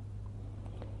anstrebend.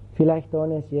 Vielleicht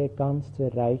ohne es je ganz zu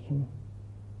erreichen,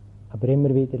 aber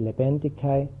immer wieder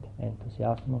Lebendigkeit,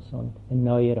 Enthusiasmus und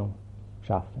Erneuerung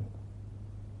schaffen.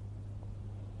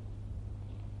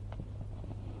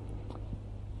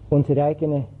 Unsere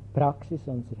eigene Praxis,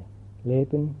 unser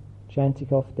Leben scheint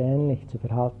sich oft ähnlich zu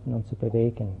verhalten und zu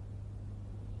bewegen.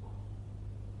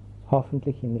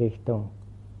 Hoffentlich in Richtung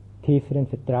tieferen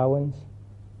Vertrauens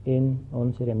in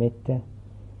unsere Mitte,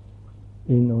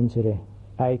 in unsere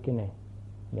eigene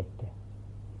Mitte.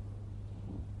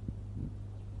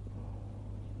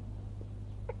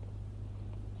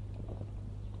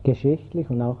 Geschichtlich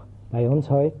und auch bei uns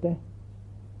heute,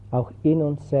 auch in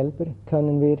uns selber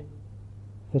können wir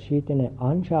verschiedene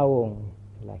Anschauungen,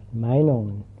 vielleicht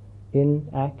Meinungen in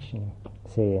Action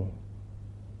sehen.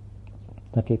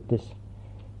 Da gibt es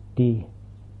die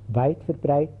weit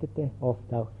verbreitete,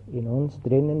 oft auch in uns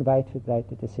drinnen weit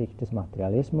verbreitete Sicht des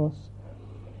Materialismus.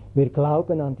 Wir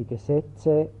glauben an die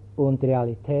Gesetze und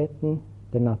Realitäten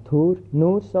der Natur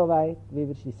nur so weit, wie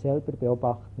wir sie selber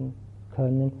beobachten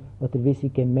können oder wie sie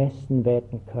gemessen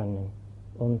werden können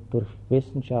und durch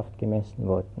Wissenschaft gemessen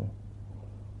wurden.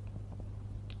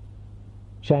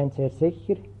 Scheint sehr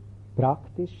sicher,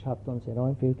 praktisch, hat uns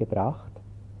enorm viel gebracht.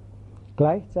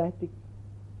 Gleichzeitig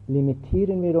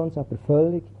limitieren wir uns aber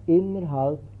völlig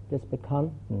innerhalb des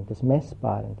Bekannten, des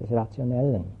Messbaren, des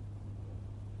Rationellen.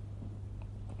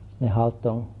 Eine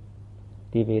Haltung,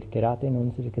 die wir gerade in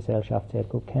unserer Gesellschaft sehr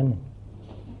gut kennen.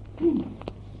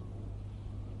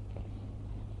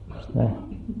 Das ist eine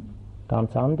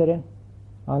ganz andere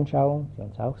Anschauung, die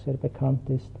uns auch sehr bekannt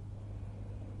ist.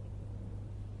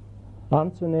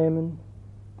 Anzunehmen,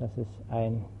 dass es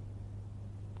ein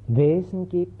Wesen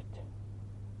gibt,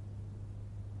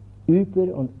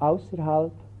 über und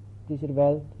außerhalb dieser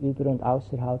Welt, über und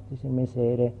außerhalb dieser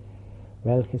Misere,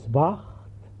 welches wacht,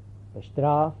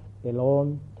 bestraft,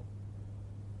 belohnt,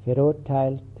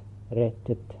 verurteilt,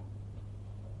 rettet,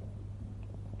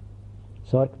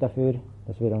 sorgt dafür,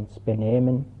 dass wir uns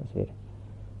benehmen, dass wir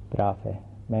brave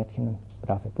Mädchen und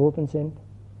brave Buben sind.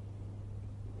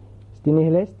 Das ist die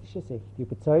nihilistische Sicht, die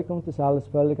Überzeugung, dass alles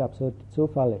völlig absurder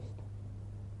Zufall ist,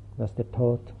 dass der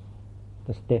Tod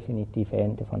das definitive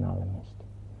Ende von allem ist,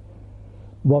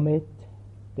 womit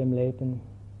dem Leben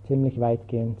ziemlich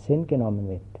weitgehend Sinn genommen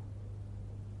wird.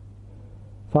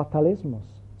 Fatalismus,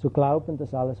 zu glauben,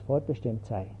 dass alles vorbestimmt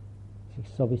sei, sich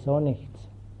sowieso nichts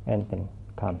ändern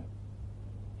kann,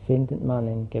 findet man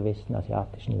in gewissen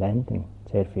asiatischen Ländern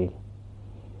sehr viel.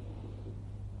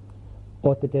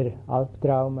 Oder der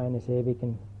Albtraum eines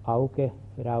ewigen Auge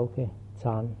für Auge,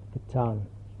 Zahn für Zahn.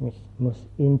 Ich muss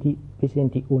bis in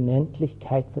die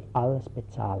Unendlichkeit für alles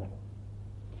bezahlen.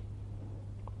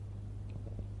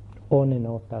 Ohne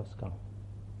Notausgang.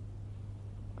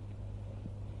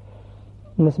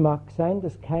 Und es mag sein,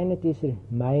 dass keine dieser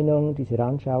Meinungen, dieser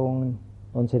Anschauungen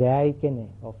unsere eigene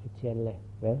offizielle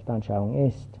Weltanschauung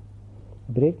ist.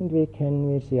 Aber irgendwie kennen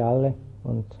wir sie alle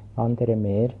und andere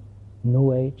mehr.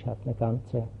 New Age hat eine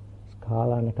ganze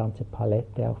Skala, eine ganze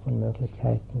Palette auch von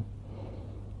Möglichkeiten.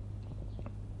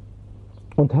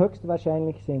 Und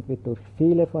höchstwahrscheinlich sind wir durch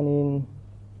viele von ihnen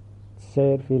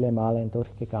sehr viele Male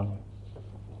durchgegangen.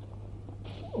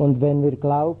 Und wenn wir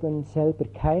glauben, selber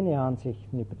keine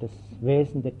Ansichten über das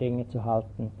Wesen der Dinge zu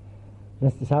halten, dann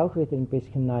ist das auch wieder ein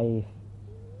bisschen naiv.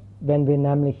 Wenn wir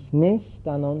nämlich nicht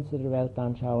an unserer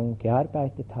Weltanschauung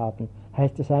gearbeitet haben,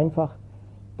 heißt es einfach,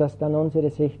 dass dann unsere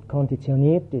Sicht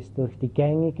konditioniert ist durch die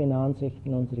gängigen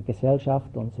Ansichten unserer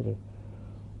Gesellschaft, unserer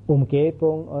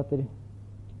Umgebung oder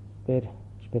der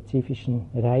spezifischen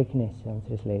Ereignisse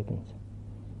unseres Lebens.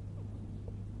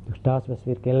 Durch das, was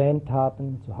wir gelernt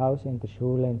haben, zu Hause, in der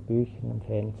Schule, in Büchern, im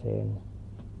Fernsehen.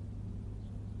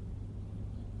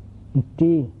 Und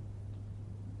die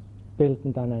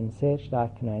bilden dann einen sehr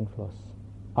starken Einfluss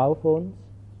auf uns,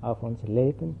 auf unser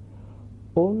Leben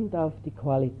und auf die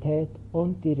Qualität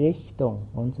und die Richtung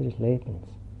unseres Lebens.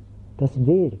 Das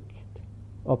wirkt,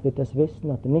 ob wir das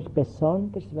wissen oder nicht,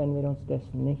 besonders wenn wir uns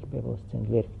dessen nicht bewusst sind,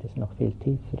 wirkt es noch viel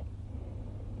tiefer.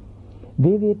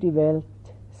 Wie wir die Welt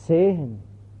sehen,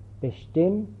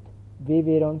 bestimmt, wie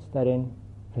wir uns darin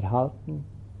verhalten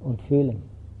und fühlen.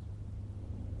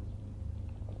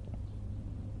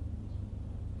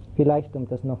 Vielleicht, um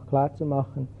das noch klar zu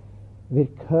machen, wir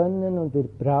können und wir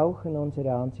brauchen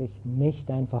unsere Ansichten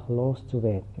nicht einfach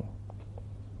loszuwerden.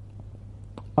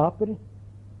 Aber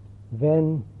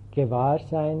wenn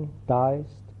Gewahrsein da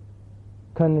ist,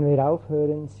 können wir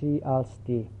aufhören, sie als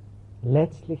die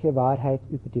letztliche Wahrheit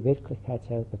über die Wirklichkeit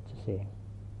selber zu sehen.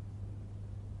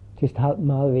 Es ist halt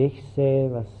mal, wie ich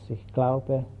sehe, was ich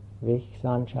glaube, wie ich es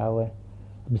anschaue.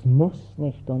 Aber es muss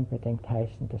nicht unbedingt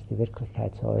heißen, dass die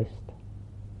Wirklichkeit so ist.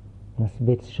 Das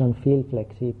wird schon viel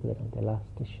flexibler und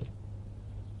elastischer.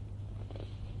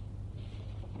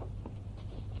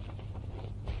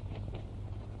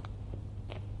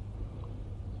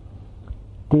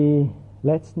 Die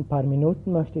letzten paar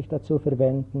Minuten möchte ich dazu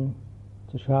verwenden,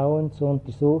 zu schauen, zu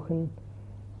untersuchen,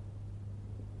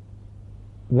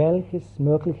 welches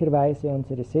möglicherweise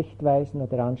unsere Sichtweisen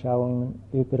oder Anschauungen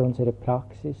über unsere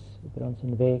Praxis, über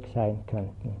unseren Weg sein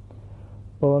könnten.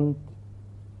 Und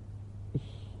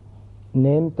ich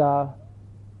nehme da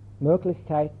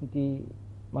Möglichkeiten, die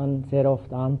man sehr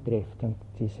oft antrifft und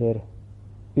die sehr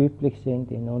üblich sind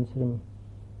in unserem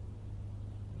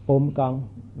Umgang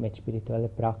mit spiritueller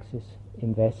Praxis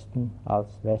im Westen als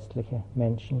westliche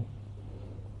Menschen.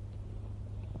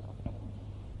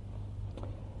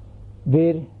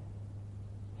 Wir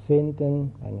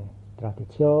finden eine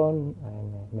Tradition,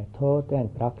 eine Methode,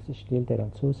 einen Praxisstil, der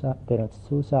uns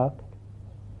zusagt.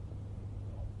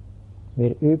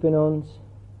 Wir üben uns,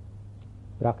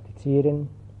 praktizieren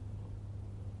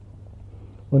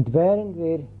und während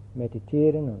wir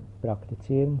meditieren und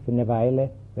praktizieren, für eine Weile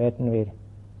werden wir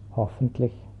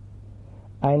hoffentlich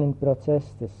einen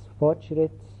Prozess des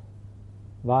Fortschritts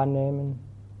wahrnehmen,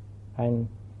 einen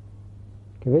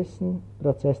gewissen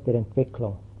Prozess der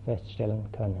Entwicklung feststellen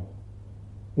können.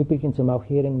 Übrigens, um auch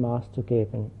hier ein Maß zu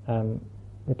geben,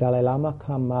 der Dalai Lama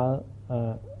kam mal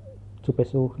zu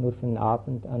Besuch nur für einen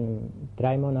Abend an einem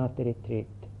 3-Monate-Retreat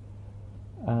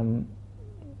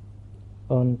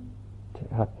und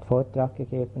hat einen Vortrag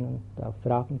gegeben und auf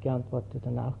Fragen geantwortet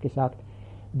und auch gesagt,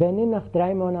 wenn ihr nach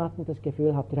 3 Monaten das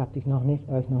Gefühl habt, ihr habt euch noch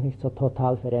nicht so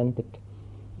total verändert,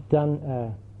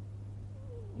 dann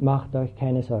macht euch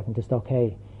keine Sorgen, das ist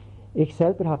okay. Ich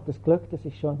selber habe das Glück, dass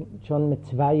ich schon mit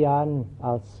 2 Jahren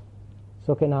als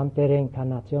sogenannte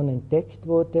Reinkarnation entdeckt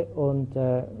wurde und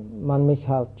man mich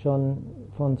halt schon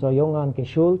von so jung an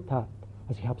geschult hat.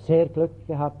 Also ich habe sehr Glück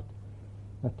gehabt,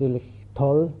 natürlich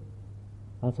toll,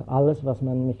 also alles, was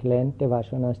man mich lernte, war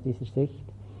schon aus dieser Sicht.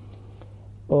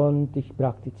 Und ich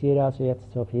praktiziere also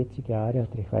jetzt so 40 Jahre,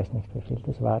 oder ich weiß nicht, wie viel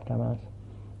das war damals.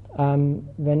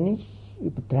 Wenn ich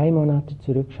über 3 Monate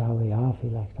zurückschaue, ja,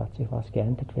 vielleicht hat sich was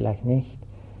geändert, vielleicht nicht.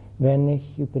 Wenn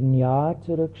ich über ein Jahr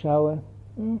zurückschaue,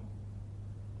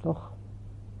 doch.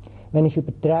 Wenn ich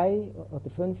über 3 oder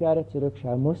 5 Jahre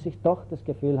zurückschaue, muss ich doch das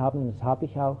Gefühl haben, und das habe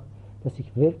ich auch, dass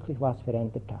sich wirklich was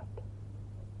verändert hat.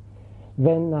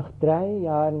 Wenn nach 3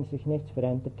 Jahren sich nichts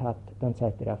verändert hat, dann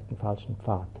seid ihr auf dem falschen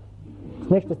Pfad. Es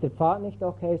ist nicht, dass der Pfad nicht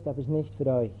okay ist, aber es ist nicht für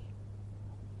euch.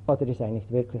 Oder ihr seid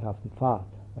nicht wirklich auf dem Pfad,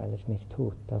 weil es nicht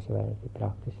tut, also weil die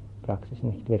Praxis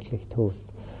nicht wirklich tut.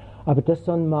 Aber das ist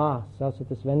so ein Maß, also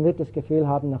dass wenn wir das Gefühl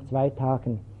haben, nach 2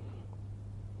 Tagen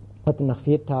oder nach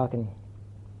 4 Tagen,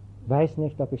 weiß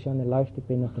nicht, ob ich schon erleuchtet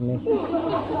bin oder nicht,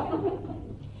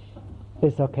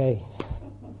 ist okay.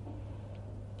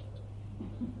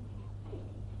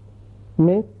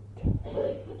 Mit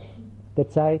der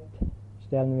Zeit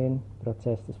stellen wir den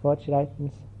Prozess des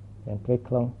Fortschreitens, der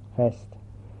Entwicklung fest,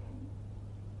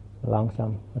 so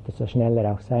langsam oder so schnell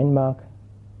er auch sein mag.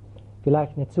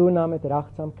 Vielleicht eine Zunahme der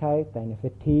Achtsamkeit, eine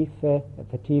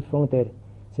Vertiefung der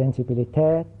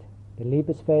Sensibilität, der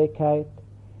Liebesfähigkeit,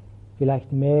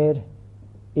 vielleicht mehr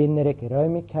innere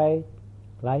Geräumigkeit,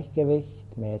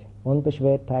 Gleichgewicht, mehr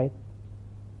Unbeschwertheit,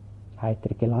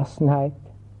 heitere Gelassenheit.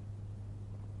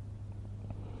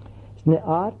 Es ist eine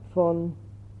Art von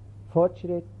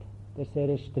Fortschritt, der sehr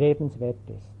erstrebenswert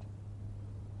ist.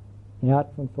 Eine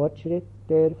Art von Fortschritt,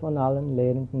 der von allen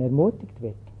Lehrenden ermutigt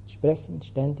wird. Sprechen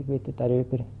ständig wieder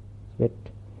darüber. Es wird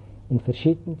in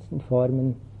verschiedensten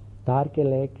Formen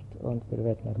dargelegt und wir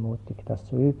werden ermutigt, das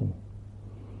zu üben.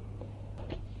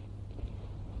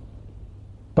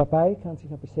 Dabei kann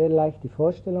sich aber sehr leicht die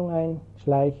Vorstellung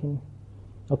einschleichen,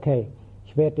 okay,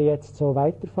 ich werde jetzt so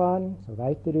weiterfahren, so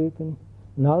weiter üben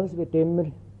und alles wird immer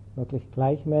wirklich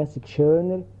gleichmäßig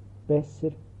schöner,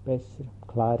 besser,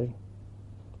 klarer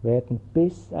werden,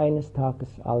 bis eines Tages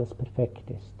alles perfekt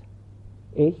ist.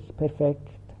 Ich perfekt,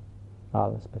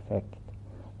 alles perfekt.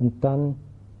 Und dann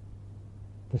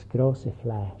das große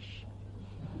Flash.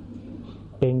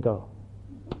 Bingo.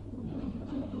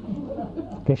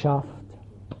 Geschafft.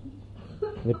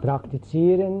 Wir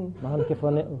praktizieren, manche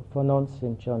von uns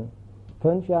sind schon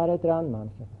 5 Jahre dran,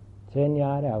 manche 10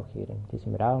 Jahre, auch hier in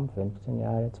diesem Raum, 15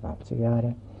 Jahre, 20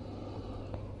 Jahre.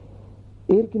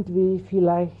 Irgendwie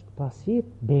vielleicht passiert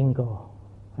Bingo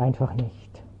einfach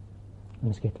nicht.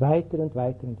 Und es geht weiter und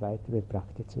weiter und weiter, wir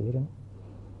praktizieren.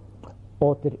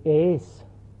 Oder es,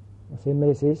 was immer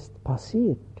es ist,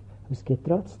 passiert. Aber es geht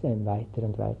trotzdem weiter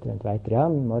und weiter und weiter. Ja,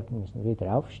 morgen müssen wir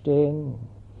wieder aufstehen,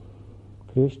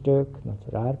 frühstücken und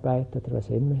zur Arbeit oder was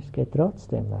immer. Es geht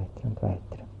trotzdem weiter und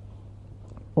weiter.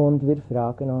 Und wir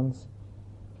fragen uns,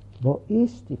 wo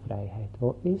ist die Freiheit?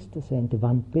 Wo ist das Ende?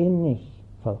 Wann bin ich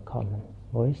vollkommen?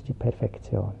 Wo ist die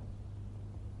Perfektion?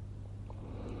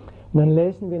 Und dann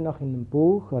lesen wir noch in einem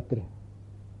Buch, oder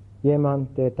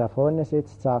jemand, der da vorne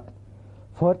sitzt, sagt,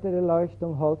 vor der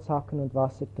Erleuchtung Holz hacken und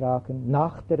Wasser tragen,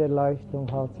 nach der Erleuchtung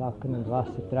Holz hacken und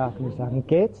Wasser tragen. Wir sagen,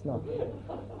 geht's noch?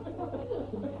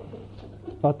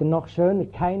 Oder noch schöner,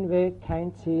 kein Weg,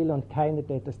 kein Ziel und keiner,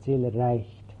 der das Ziel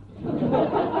erreicht.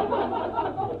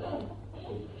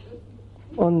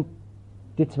 Und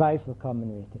die Zweifel kommen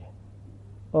wieder.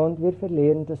 Und wir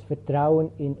verlieren das Vertrauen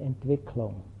in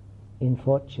Entwicklung, in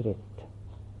Fortschritt.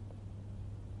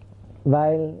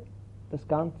 Weil das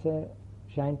Ganze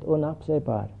scheint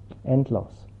unabsehbar,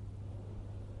 endlos.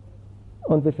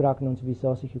 Und wir fragen uns,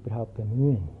 wieso sich überhaupt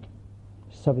bemühen.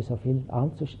 Es ist sowieso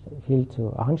viel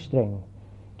zu anstrengend.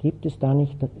 Gibt es da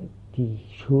nicht die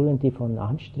Schulen, die von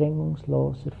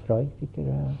anstrengungsloser,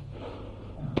 freudiger,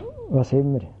 was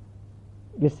immer?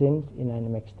 Wir sind in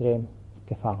einem Extrem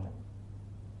gefangen.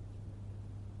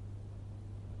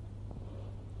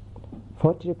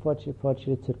 Fortschritt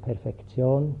zur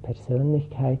Perfektion,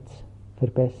 Persönlichkeitsfreiheit,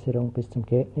 Verbesserung bis zum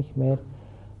geht nicht mehr.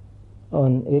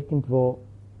 Und irgendwo,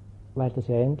 weil das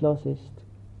ja endlos ist,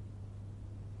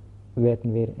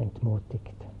 werden wir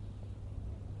entmutigt.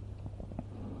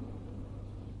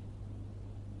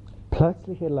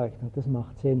 Plötzliche Erleuchtung, das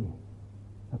macht Sinn,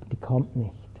 aber die kommt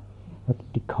nicht. Oder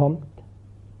die kommt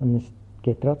und es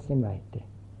geht trotzdem weiter.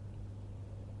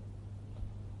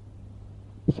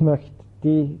 Ich möchte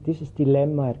dieses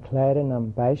Dilemma erklären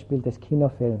am Beispiel des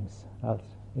Kinofilms als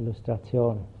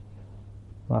Illustration.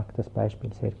 Ich mag das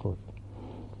Beispiel sehr gut.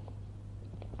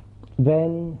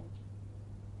 Wenn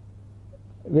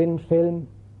wir einen Film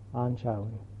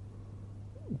anschauen,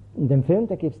 in dem Film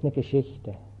da gibt es eine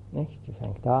Geschichte. Nicht? Die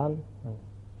fängt an, da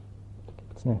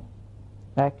gibt es eine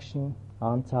Action,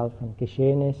 Anzahl von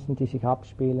Geschehnissen, die sich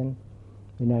abspielen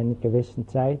in einer gewissen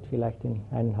Zeit, vielleicht in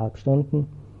 1,5 Stunden.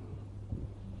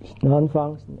 Ist ein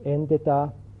Anfang, ist ein Ende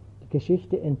da. Die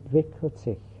Geschichte entwickelt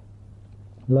sich,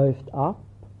 läuft ab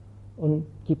und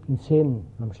gibt einen Sinn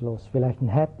am Schluss. Vielleicht ein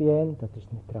Happy End, oder ist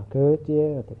eine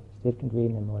Tragödie, oder ist irgendwie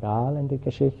eine Moral in der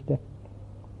Geschichte.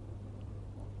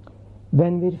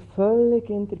 Wenn wir völlig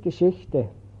in der Geschichte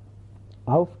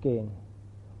aufgehen,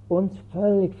 uns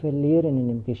völlig verlieren in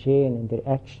dem Geschehen, in der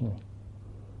Action,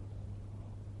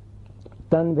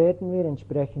 dann werden wir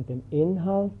entsprechend dem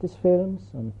Inhalt des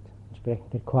Films und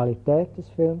entsprechend der Qualität des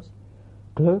Films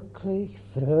glücklich,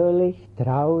 fröhlich,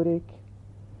 traurig,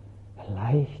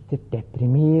 erleichtert,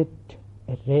 deprimiert,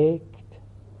 erregt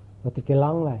oder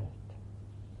gelangweilt.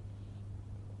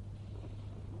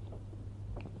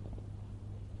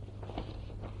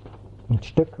 Ein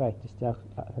Stück weit ist das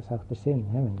auch der Sinn,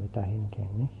 ja, wenn wir da hingehen,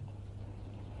 nicht?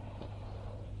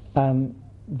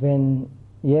 Wenn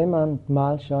jemand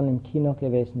mal schon im Kino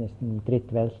gewesen ist, in einem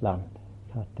Drittweltland,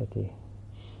 ich hatte die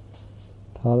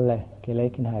tolle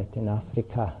Gelegenheit in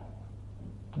Afrika,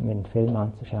 mir einen Film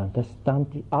anzuschauen, das ist dann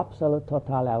die absolut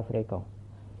totale Aufregung.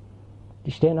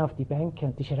 Die stehen auf die Bänke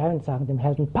und die schreien und sagen dem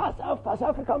Helden, pass auf,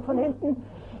 er kommt von hinten,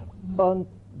 und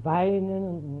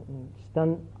weinen, und ist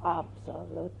dann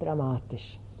absolut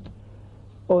dramatisch.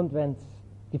 Und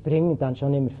die bringen dann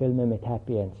schon immer Filme mit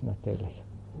Happy Ends natürlich.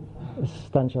 Es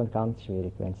ist dann schon ganz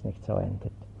schwierig, wenn es nicht so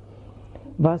endet.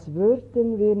 Was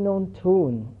würden wir nun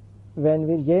tun, wenn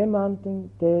wir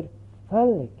jemanden, der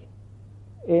völlig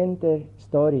in der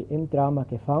Story, im Drama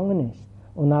gefangen ist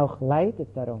und auch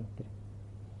leidet darunter,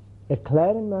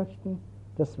 erklären möchten,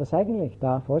 dass was eigentlich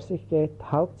da vor sich geht,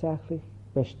 hauptsächlich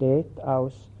besteht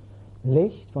aus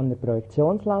Licht von der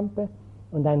Projektionslampe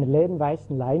und einer leeren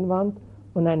weißen Leinwand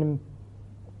und einem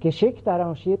geschickt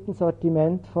arrangierten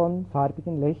Sortiment von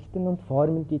farbigen Lichtern und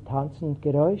Formen, die tanzen und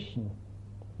Geräuschen.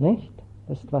 Nicht?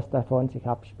 Das ist, was da vorne sich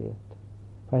abspielt.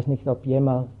 Ich weiß nicht, ob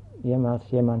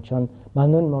jemals jemand schon mal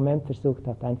nur einen Moment versucht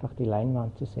hat, einfach die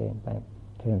Leinwand zu sehen beim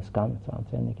Film. Das ist ganz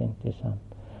wahnsinnig interessant.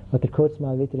 Oder kurz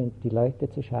mal wieder in die Leute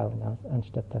zu schauen,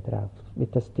 anstatt da drauf.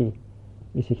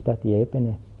 Wie sich da die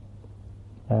Ebene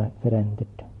verändert.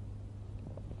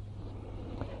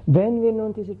 Wenn wir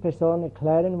nun dieser Person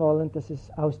erklären wollen, dass es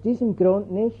aus diesem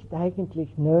Grund nicht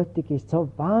eigentlich nötig ist, so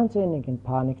wahnsinnig in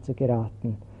Panik zu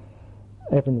geraten,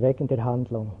 eben wegen der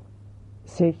Handlung,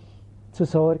 sich zu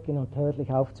sorgen und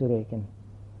tödlich aufzuregen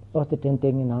oder den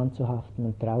Dingen anzuhaften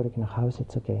und traurig nach Hause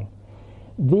zu gehen.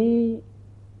 Wie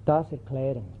das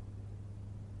erklären?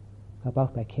 Ich glaube,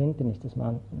 auch bei Kindern ist das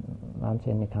kann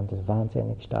das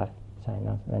wahnsinnig stark sein,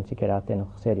 also wenn sie gerade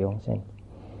noch sehr jung sind.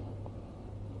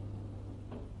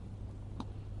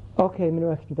 Okay, wir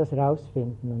möchten das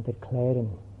herausfinden und erklären.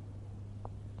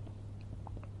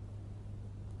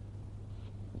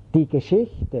 Die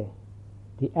Geschichte,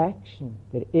 die Action,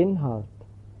 der Inhalt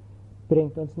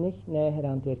bringt uns nicht näher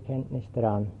an die Erkenntnis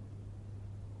dran.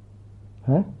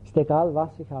 Ist egal,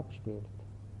 was sich abspielt,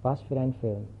 was für ein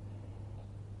Film.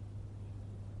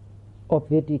 Ob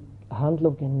wir die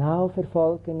Handlung genau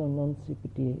verfolgen und uns über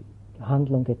die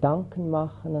Handlung Gedanken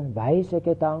machen, weise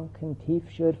Gedanken,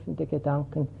 tiefschürfende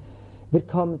Gedanken, wir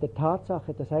kommen der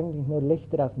Tatsache, dass eigentlich nur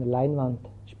Lichter auf einer Leinwand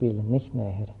spielen, nicht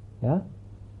näher. Ja?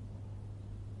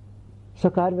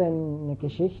 Sogar wenn eine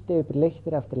Geschichte über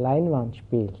Lichter auf der Leinwand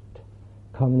spielt,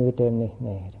 kommen wir dem nicht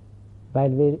näher.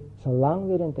 Weil solange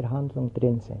wir in der Handlung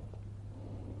drin sind,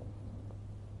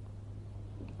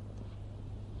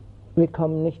 wir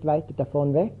kommen nicht weiter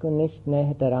davon weg und nicht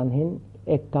näher daran hin,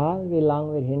 egal wie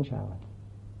lange wir hinschauen.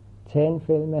 10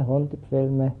 Filme, 100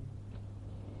 Filme.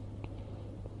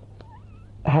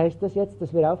 Heißt das jetzt,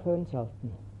 dass wir aufhören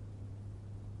sollten,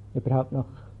 überhaupt noch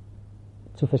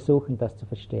zu versuchen, das zu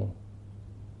verstehen?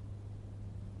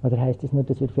 Oder heißt es nur,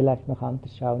 dass wir vielleicht noch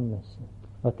anders schauen müssen?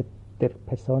 Oder der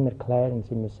Person erklären,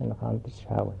 sie müsse noch anders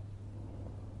schauen?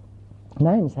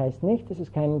 Nein, es heißt nicht, dass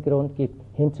es keinen Grund gibt,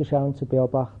 hinzuschauen, zu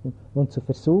beobachten und zu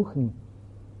versuchen,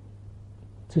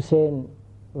 zu sehen,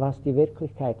 was die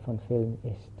Wirklichkeit von Film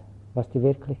ist, was die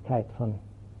Wirklichkeit von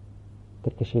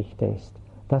der Geschichte ist,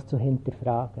 das zu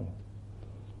hinterfragen.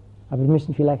 Aber wir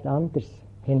müssen vielleicht anders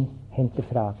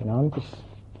hinterfragen, anders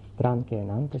drangehen,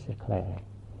 anders erklären.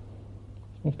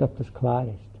 Nicht, ob das klar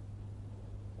ist.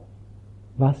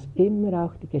 Was immer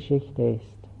auch die Geschichte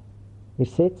ist, wir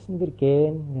sitzen, wir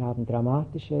gehen, wir haben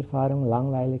dramatische Erfahrungen,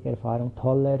 langweilige Erfahrungen,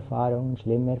 tolle Erfahrungen,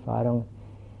 schlimme Erfahrungen.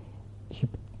 Ich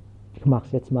mache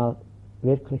es jetzt mal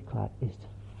wirklich klar, ist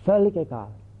völlig egal.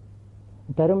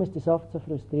 Und darum ist es oft so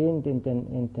frustrierend in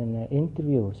den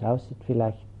Interviews, außer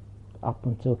vielleicht ab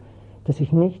und zu, dass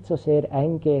ich nicht so sehr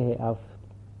eingehe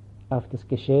auf das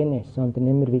Geschehnis, sondern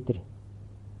immer wieder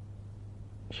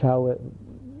schaue,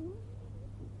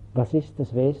 was ist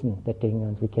das Wesen der Dinge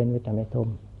und wie gehen wir damit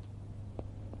um.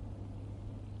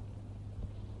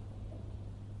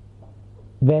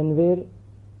 Wenn wir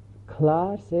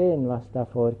klar sehen, was da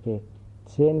vorgeht,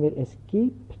 sehen wir, es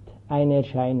gibt eine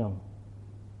Erscheinung.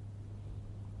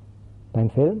 Beim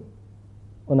Film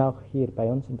und auch hier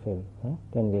bei uns im Film,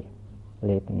 den wir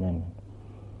Leben nennen.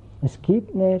 Es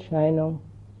gibt eine Erscheinung,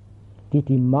 die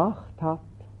die Macht hat,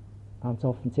 ganz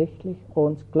offensichtlich,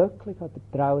 uns glücklich oder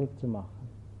traurig zu machen.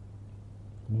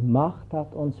 Die Macht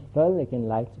hat, uns völlig in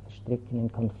Leid zu verstricken,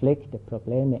 in Konflikte,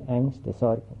 Probleme, Ängste,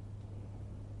 Sorgen.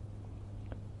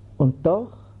 Und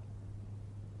doch,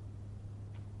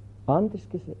 anders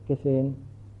gesehen,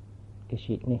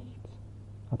 geschieht nichts,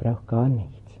 aber auch gar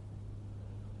nichts.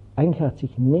 Eigentlich hat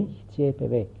sich nichts je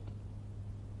bewegt.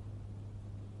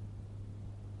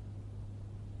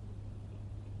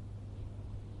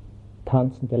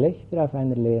 Tanzende Lichter auf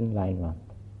einer leeren Leinwand.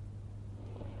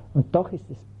 Und doch ist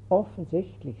es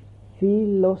offensichtlich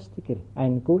viel lustiger,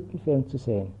 einen guten Film zu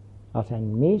sehen, als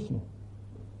einen miesen.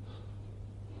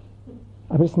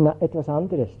 Aber es ist etwas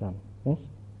anderes dann, nicht?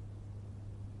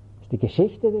 Es ist die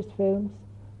Geschichte des Films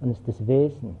und es ist das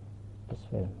Wesen des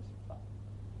Films.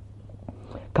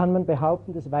 Kann man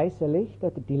behaupten, das weiße Licht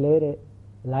oder die leere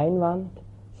Leinwand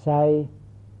sei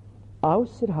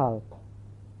außerhalb,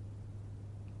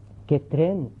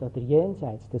 getrennt oder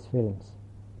jenseits des Films,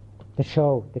 der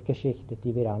Show, der Geschichte,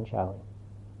 die wir anschauen?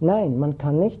 Nein, man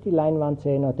kann nicht die Leinwand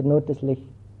sehen oder nur das Licht,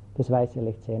 das weiße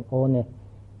Licht sehen, ohne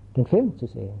den Film zu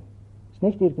sehen. Es ist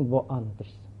nicht irgendwo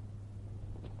anders.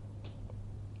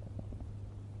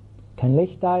 Kein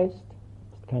Licht da ist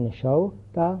keine Show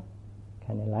da,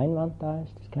 keine Leinwand da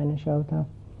ist keine Show da.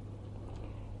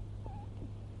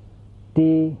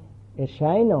 Die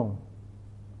Erscheinung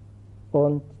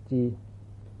und die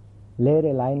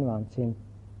leere Leinwand sind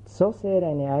so sehr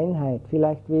eine Einheit,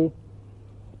 vielleicht wie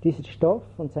dieser Stoff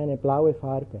und seine blaue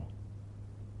Farbe.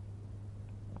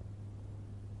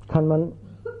 Kann man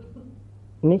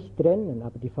nicht trennen,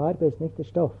 aber die Farbe ist nicht der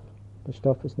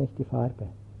Stoff ist nicht die Farbe.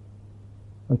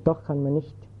 Und doch kann man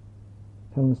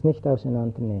es nicht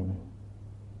auseinandernehmen.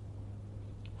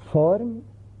 Form,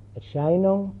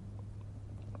 Erscheinung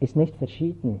ist nicht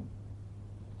verschieden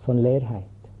von Leerheit.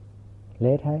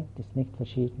 Leerheit ist nicht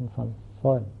verschieden von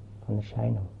Form, von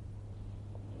Erscheinung.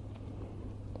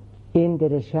 In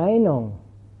der Erscheinung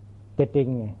der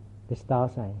Dinge, des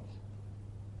Daseins,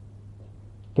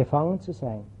 gefangen zu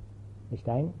sein, ist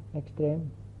ein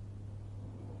Extrem.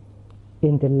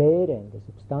 In der Leere, in der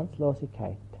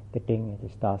Substanzlosigkeit der Dinge,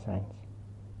 des Daseins,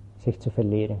 sich zu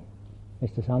verlieren,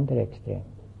 ist das andere Extrem.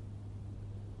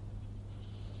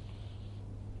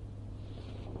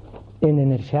 In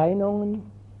den Erscheinungen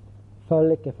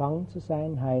völlig gefangen zu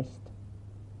sein, heißt,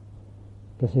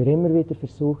 dass wir immer wieder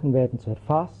versuchen werden zu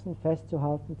erfassen,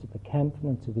 festzuhalten, zu bekämpfen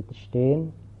und zu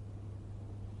widerstehen,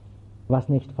 was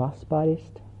nicht fassbar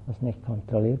ist, was nicht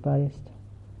kontrollierbar ist.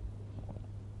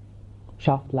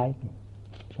 Schafft Leiden,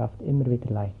 schafft immer wieder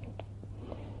Leiden.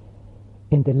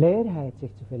 In der Leerheit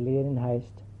sich zu verlieren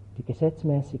heißt, die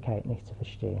Gesetzmäßigkeit nicht zu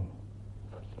verstehen.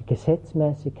 Die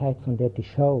Gesetzmäßigkeit, von der die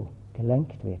Show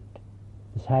gelenkt wird.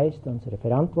 Das heißt, unsere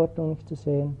Verantwortung nicht zu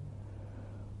sehen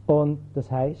und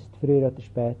das heißt, früher oder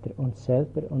später uns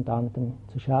selber und anderen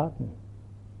zu schaden.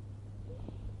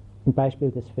 Im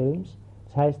Beispiel des Films,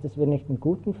 das heißt, dass wir nicht einen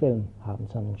guten Film haben,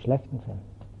 sondern einen schlechten Film.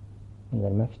 Und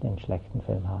wer möchte einen schlechten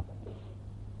Film haben?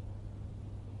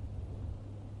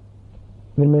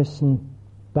 Wir müssen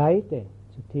beide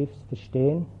zutiefst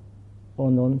verstehen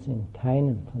und uns in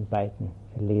keinem von beiden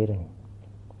verlieren.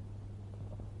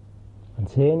 Dann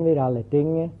sehen wir alle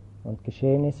Dinge und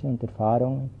Geschehnisse und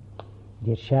Erfahrungen,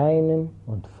 die erscheinen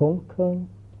und funkeln,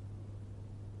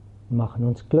 machen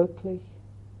uns glücklich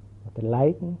oder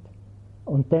leidend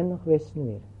und dennoch wissen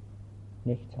wir,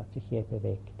 nichts hat sich je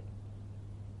bewegt.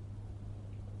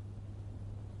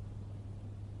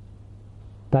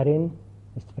 Darin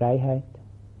ist Freiheit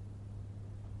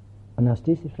und aus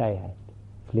dieser Freiheit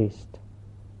fließt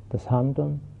das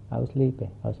Handeln aus Liebe,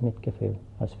 aus Mitgefühl,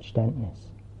 aus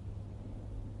Verständnis.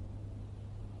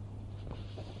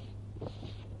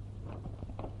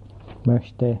 Ich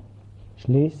möchte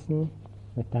schließen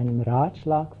mit einem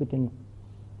Ratschlag für den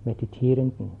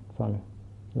Meditierenden von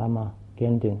Lama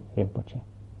Gendun Rinpoche.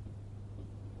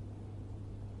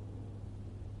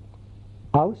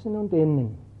 Außen und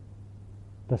innen,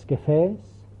 das Gefäß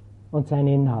und sein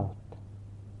Inhalt,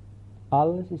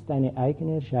 alles ist eine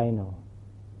eigene Erscheinung.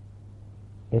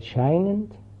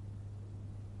 Erscheinend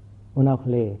und auch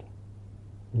leer.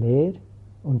 Leer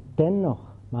und dennoch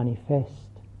manifest.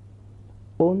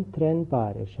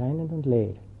 Untrennbar, erscheinend und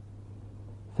leer.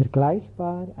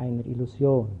 Vergleichbar einer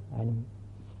Illusion,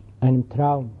 einem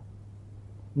Traum.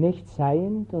 Nicht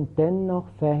seiend und dennoch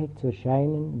fähig zu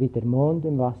erscheinen wie der Mond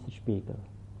im Wasserspiegel.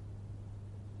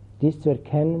 Dies zu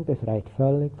erkennen befreit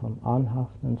völlig vom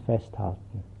Anhaften und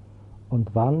Festhalten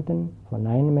und Wandern von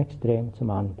einem Extrem zum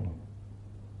anderen.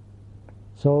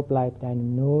 So bleibt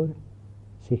einem nur,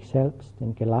 sich selbst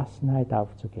in Gelassenheit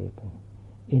aufzugeben,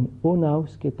 in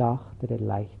unausgedachter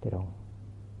Erleichterung,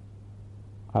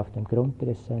 auf dem Grund der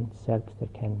Essenz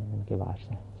selbsterkennenden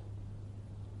Gewahrseins.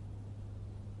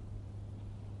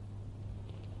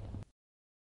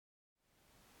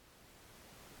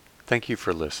 Thank you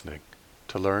for listening.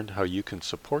 To learn how you can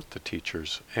support the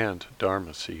teachers and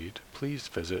Dharma Seed, please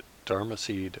visit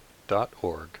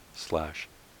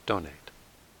dharmaseed.org/donate.